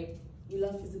 Like I You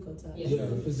love physical touch. Yeah. Yeah,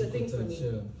 It's a physical thing for touch, me.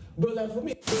 yeah. But like for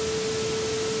me,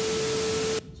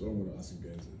 So what I'm gonna ask you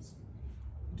guys is,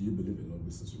 do you believe in long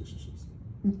distance relationships?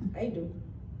 I do.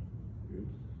 Yeah?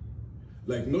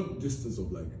 Like not distance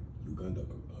of like Uganda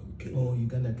and Kenya. oh,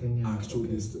 Uganda, Kenya. Actual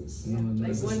okay. distance. No, no,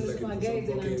 Like no. one Like my in guy is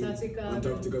in fucking Antarctica.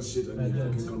 Antarctica shit and I you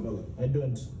don't. fucking Kampala. I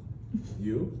don't.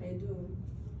 You? I do.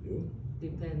 You?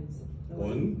 Depends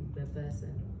One? the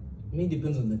person. Me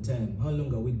depends on the time. How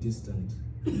long are we distant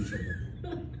from each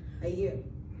other? A year.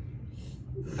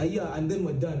 A year and then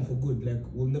we're done for good. Like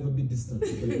we'll never be distant.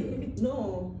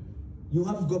 No. You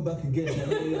have to go back again.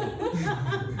 Another year.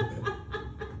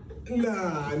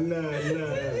 Nah.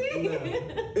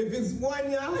 If it's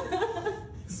 1 year,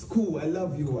 it's cool. I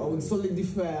love you. I will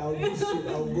solidify. I'll do shit.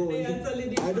 I'll go. Yeah,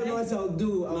 solidify. I don't know what I'll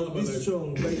do. I'll be but like-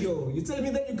 strong. But yo, you tell me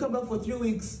then you come back for 3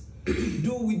 weeks.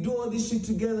 We do all this shit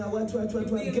together. What?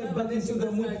 Get back into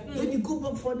the mood. Then you go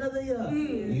back for another year.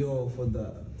 Yo, for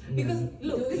that. Because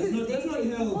look, this is That's not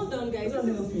dating. healthy. Hold on, guys. That's not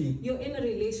This is- healthy. You're in a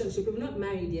relationship. You're not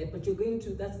married yet, but you're going to.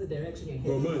 That's the direction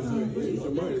you're Well, heading. man, if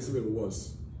you're married, it's even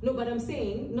worse. No, but I'm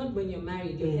saying not when you're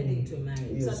married. You're heading to a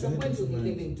marriage. Yes, So at some you're point heading you'll to be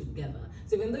marriage. living together.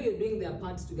 So even though you're doing the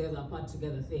apart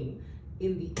together thing,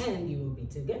 in the end you will be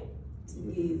together.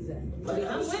 Exactly.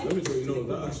 Let me tell you, no,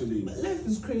 that actually. Life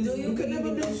is crazy. Do you can never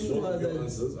believe be in sure Your that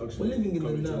answers we're actually living in the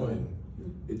come to now. mind.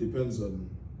 It depends on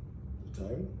the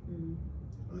time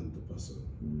and the person.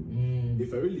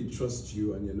 If I really trust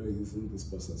you and you know you think this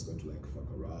person's going to like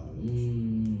fuck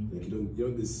around, like you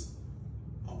don't this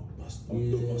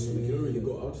outdoor person, like you don't really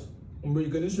go out. But you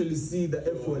can actually see the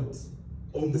effort.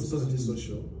 Almost person is-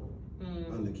 antisocial,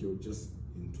 and like you're just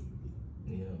into me.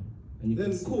 Yeah. And you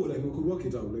Then can see- cool, like we could work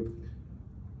it out. Like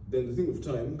then the thing of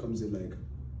time comes in, like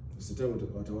it's a time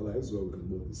at our lives where we can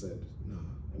both decide, nah,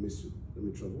 I miss you. Let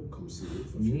me travel, come see you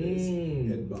for a few days,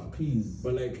 head back. Peace.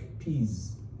 But like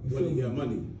Peace. You when feel you me? have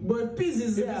money. But peace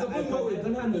is If there. it's a I point where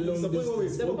can handle long it's a point where we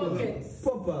distance. The spoke about- pockets.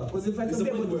 Proper. Because if I It's can a be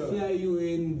able point to where- fly you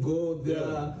in, go there.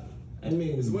 Yeah. I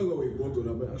mean, It's the point where we both don't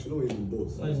have, but actually not even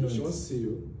both. Why If not? she wants to see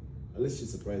you, unless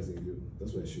she's surprising you,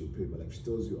 that's why she'll pay. But like if she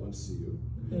tells you I want to see you,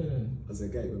 yeah. as a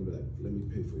guy, you're gonna be like, let me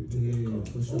pay for you to Yeah, come.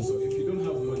 for sure. So if you don't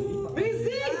have money,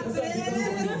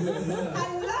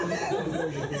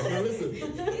 now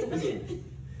listen.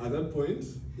 At that point,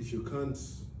 if you can't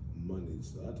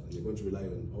manage that and you're going to rely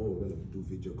on, oh, we're gonna do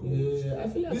video calls. Yeah, I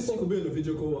feel like This could be on a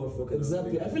video call while fucking.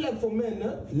 exactly. I feel like for men,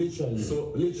 literally.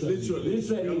 So literally.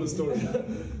 you have a story.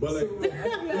 But like,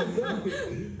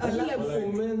 I feel like but for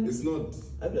like, men, it's not.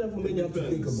 I feel like for men, you have to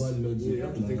think depends. about logic. Yeah, you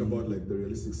have to think about like the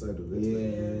realistic side of it. Like,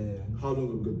 Yeah. how long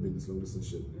have you been this long distance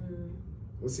shit?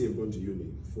 Let's say you've gone to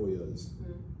uni 4 years.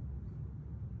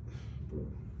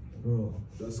 Bro.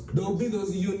 That's crazy. There'll be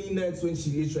those uni nights when she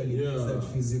literally needs Yeah. that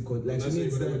physical. Like That's she why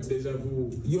needs you're gonna that. have deja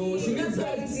vu. Yo, she needs That's why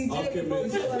that. it's DJ Okay, before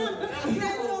man. you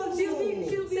are.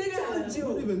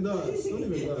 She'll be Not even that. Not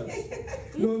even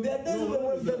that. No, there are days when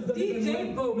one person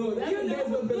DJ Bobo. No, there are days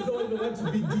when person don't want to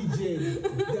be DJ.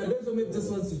 There are days when just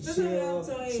wants to That's chill. what I'm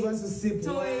saying. She wants to sip Toys,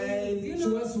 wine. you She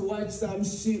know. wants to watch some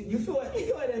shit. You know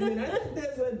what I mean? I think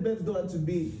that's when Beth don't want to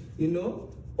be, you know?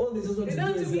 all they just want to do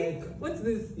is like, what's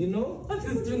this? You know? What's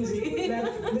this Tungi?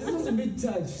 Like, they're supposed to be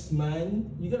touched,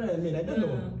 man. You get what I mean? I don't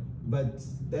know. But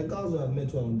there are girls who have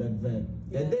met one on that vibe.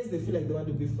 There are days they feel like they want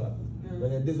to be fucked. But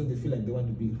there are days when they feel like they want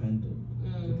to be handled.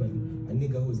 A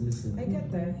nigga who's listening. I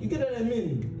get that. You get what I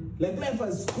mean? Like life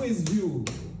has squeezed you.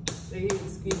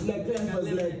 Like life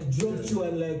has like dropped you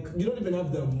and like you don't even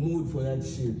have the mood for that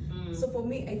shit. So for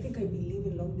me, I think I believe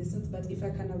in long distance, but if I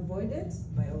can avoid it,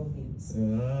 by all means.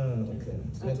 Okay.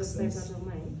 Out of sight, out of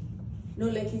mind. No,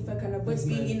 like if I can avoid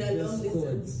being in a long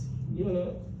distance. You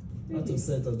know, out of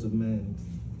sight, out of mind.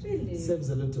 Really? Saves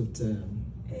a lot of time.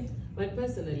 But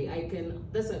personally, I can.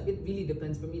 That's what it really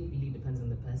depends. For me, it really depends on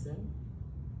the person.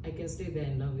 I can stay there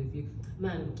in love with you,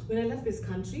 man. When I left this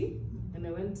country and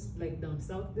I went like down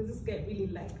south, there's this guy I really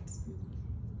liked.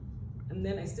 And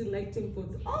then I still liked him for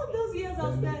all those years I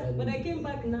was there. But I came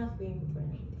back, nothing,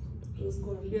 friend. He was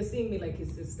gone. You're seeing me like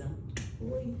his sister.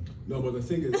 No, but the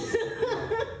thing is,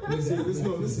 this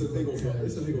is the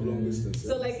thing of long distance.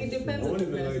 So like it depends on the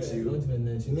person. I won't even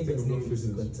lie to you. Niggas need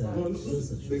physical time.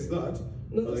 There's that.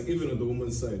 But like even on the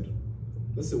woman's side,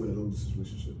 let's say we're in a long distance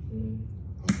relationship,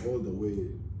 I'm all the way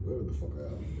wherever the fuck I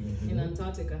am. In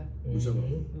Antarctica. Whichever.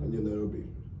 And you're Nairobi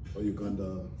or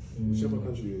Uganda, whichever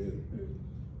country you're in.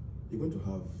 You're going to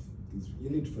have these, you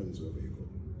need friends wherever you go.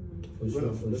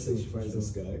 Let's say she finds this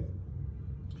guy,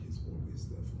 he's always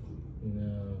there for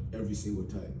her. Every single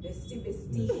time. Bestie. This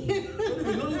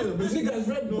nigga's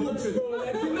read books, bro.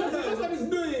 Like, he knows that's what he's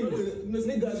doing. This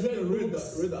nigga's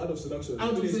read the Art of Seduction.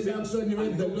 Out of Seduction, he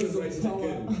read the Laws of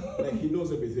Power. Like, he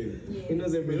knows everything. Yeah. He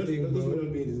knows everything. Those may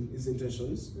not be his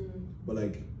intentions, but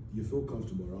like, you feel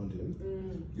comfortable around him.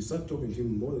 You start talking to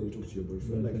him more than you talk to your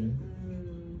boyfriend. Like,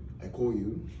 I call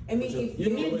you. I mean, if you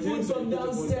need food from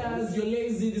downstairs, you're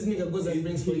lazy, this nigga goes and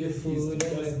brings for you food.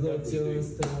 Oh my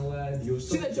God, you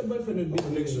see that your boyfriend would be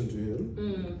connection to him.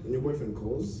 When your boyfriend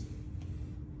calls,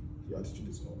 your attitude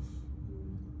is off.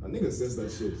 And nigga says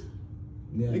that shit.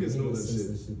 Yeah, niggas know that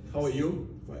shit. How are you?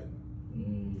 Fine.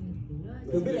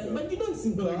 He'll be like, but you don't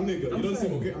seem like nigga, you don't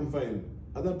seem okay, I'm fine.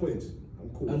 At that point, I'm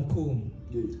cool. I'm cool.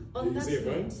 Yeah. On that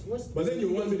right? But then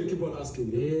you want me to keep on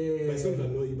asking you. Yeah. My son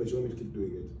can know you, but you want me to keep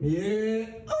doing it. Yeah.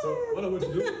 So what I'm going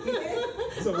to do?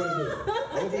 What's I'm going to do?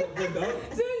 I want to put down.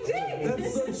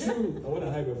 That's so true. I want to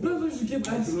hide my phone. That's what you keep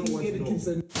asking me to keep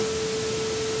saying.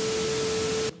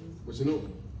 But you know,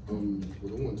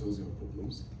 when a woman tells you her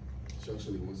problems, she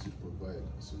actually wants you to provide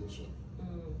a solution.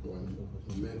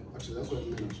 Men, actually, that's why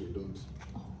men actually don't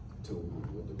tell women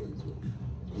what they're going through.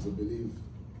 Because they believe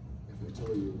if they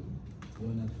tell you,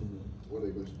 what are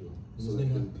you going to do? So like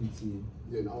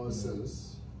in our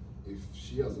sense, if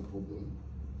she has a problem,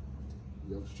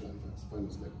 we have to try and find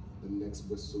us like the next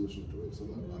best solution to it, so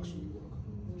that actually work.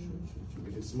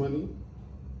 If it's money,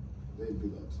 then you do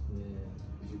that.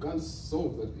 If you can't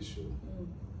solve that issue,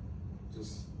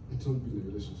 just don't be in a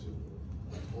relationship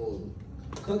at all.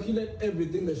 Calculate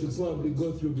everything that should probably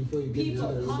go through before you get into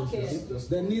the relationship.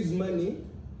 That needs money,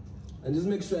 and just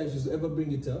make sure if she's ever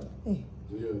bring it up.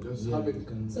 Yeah, just have it.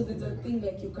 So there's a thing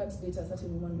like you can't date a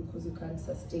certain woman because you can't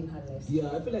sustain her life. Yeah,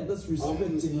 I feel like that's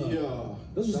respecting her. Yeah.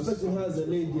 That's respecting her as a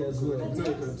lady as well. If you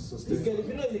can't sustain if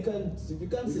you know you can't, if you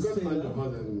can't sustain her,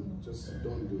 then just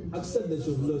don't do it. Accept that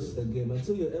you've lost the game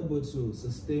until you're able to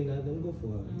sustain her. Then go for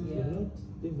her. If you're not,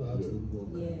 leave her out of the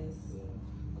walk. Yes.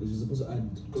 Because you're supposed to add.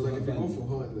 Because like if you go for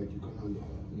her and like you can't handle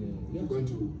her, you're going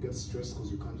to get stressed because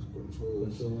you can't control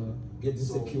her. Get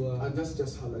insecure. And that's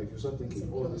just her life. You start thinking,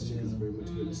 oh, this chick is very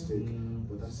materialistic,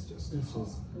 but that's just her.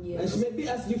 And she may be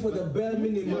asking for the bare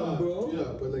minimum, bro.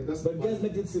 Yeah, but like that's. But guys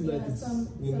make it seem like it's,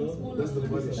 you know, that's the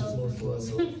value she's more for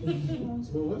herself.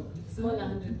 Small what? Small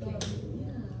 100K.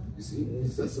 You see,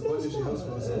 that's the value she has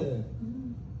for herself.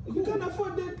 If you can't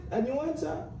afford it and you want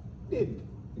her, babe.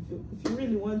 If you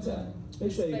really want her,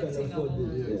 make sure you can afford it.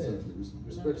 Yeah, exactly.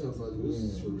 Respect her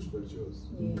values, she'll respect yours.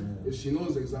 If she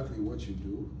knows exactly what you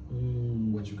do,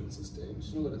 what you can sustain,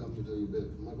 she's not gonna come to tell you,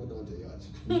 babe, I got down to yacht.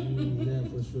 Yeah,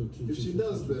 for sure. If she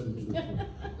does, then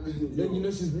then you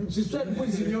know she's trying to put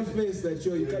it in your face that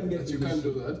you can't get. You can't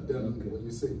do that. Then when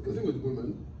you say, because I think with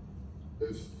women,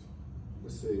 if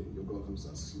let's say your girl comes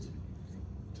to ask you,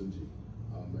 Tungi,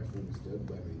 my phone is dead,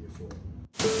 buy me your phone.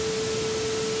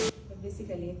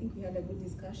 Basically, I think we had a good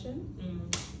discussion.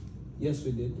 Yes,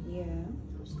 we did. Yeah.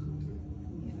 Absolutely.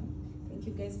 Yeah. Thank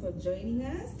you guys for joining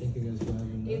us. Thank you guys for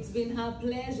having us. It's been her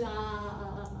pleasure.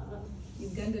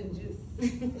 Ugandan juice.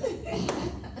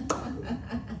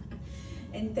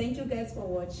 And thank you guys for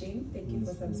watching. Thank you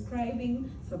for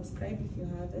subscribing. Subscribe if you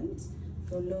haven't.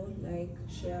 Follow, like,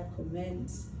 share,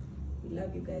 comment. We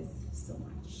love you guys so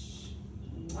much.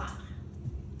 Mwah.